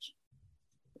 but like,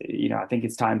 I think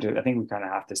it's time I think we kind of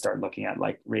have to start looking at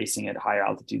like racing at higher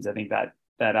altitudes. I think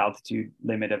that altitude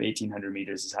limit of 1,800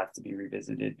 meters has to be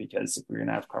revisited, because if we're going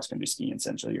to have cross country skiing in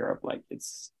Central Europe, like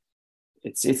it's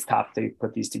tough to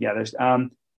put these together.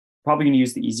 Probably going to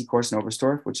use the easy course in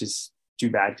Oberstdorf, which is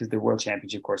too bad because the World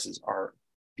Championship courses are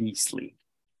beastly.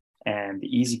 And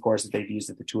the easy course that they've used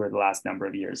at the tour the last number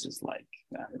of years is like,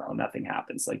 nothing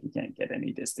happens. Like you can't get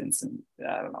any distance, and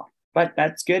I don't know. But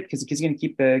that's good because he's going to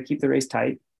keep the race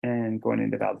tight and going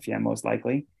into Val di Fiemme most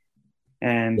likely.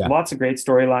 And lots of great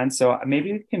storylines. So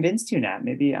maybe we've convinced you, Nat.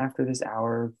 Maybe after this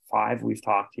hour 5 we've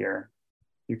talked here,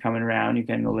 you're coming around. You're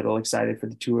getting a little excited for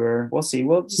the tour. We'll see.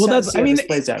 We'll just see how this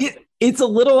plays out. it's a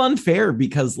little unfair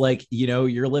because like, you know,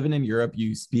 you're living in Europe,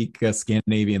 you speak a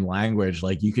Scandinavian language,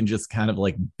 like you can just kind of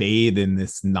like bathe in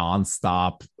this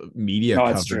nonstop media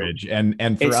coverage. And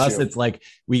for us, it's like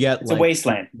we get it's like a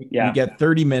wasteland. Yeah. We get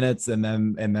 30 minutes and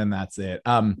then that's it.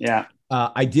 Yeah.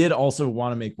 I did also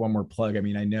want to make one more plug. I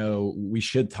mean, I know we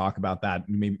should talk about that.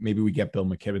 Maybe we get Bill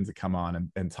McKibben to come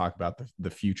on and talk about the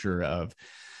future of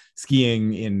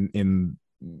skiing in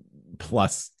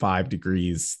plus 5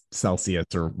 degrees Celsius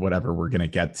or whatever we're going to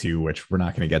get to, which we're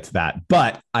not going to get to that.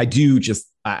 But I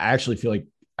actually feel like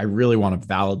I really want to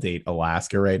validate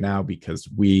Alaska right now because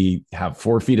we have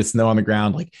 4 feet of snow on the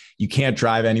ground. Like you can't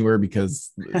drive anywhere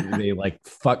because they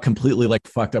completely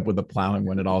fucked up with the plowing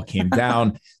when it all came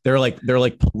down. They're like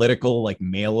political like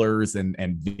mailers and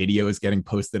videos getting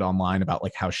posted online about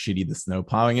like how shitty the snow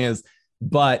plowing is.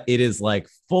 But it is like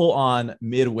full on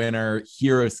midwinter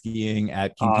hero skiing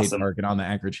at Kincaid Park and on the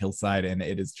Anchorage hillside. And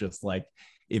it is just like,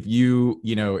 if you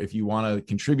want to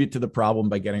contribute to the problem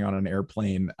by getting on an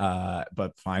airplane,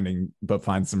 but find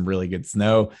some really good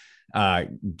snow,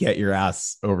 get your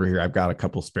ass over here. I've got a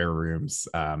couple spare rooms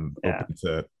open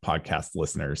to podcast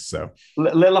listeners. So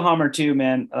Lillehammer too,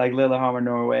 man. Like Lillehammer,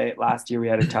 Norway. Last year we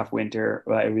had a tough winter,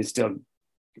 but it was still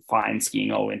fine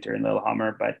skiing all winter in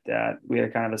Lillehammer, but we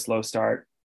had kind of a slow start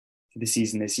to the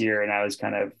season this year, and I was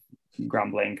kind of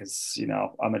grumbling because, you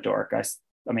know, I'm a dork.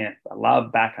 I mean, I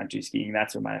love backcountry skiing.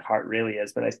 That's where my heart really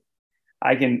is. But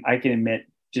I can admit,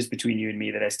 just between you and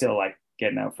me, that I still like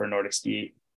getting out for a Nordic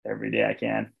ski every day I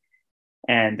can.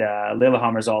 And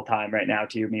Lillehammer's all time right now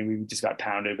too. I mean, we just got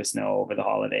pounded with snow over the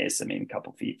holidays. I mean, a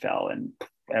couple feet fell, and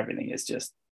everything is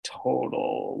just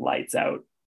total lights out.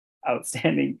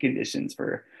 Outstanding conditions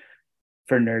for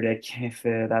Nordic, if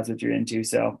that's what you're into.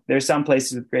 So there's some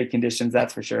places with great conditions,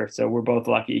 that's for sure. So we're both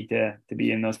lucky to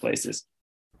be in those places.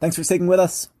 Thanks for sticking with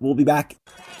us. We'll be back.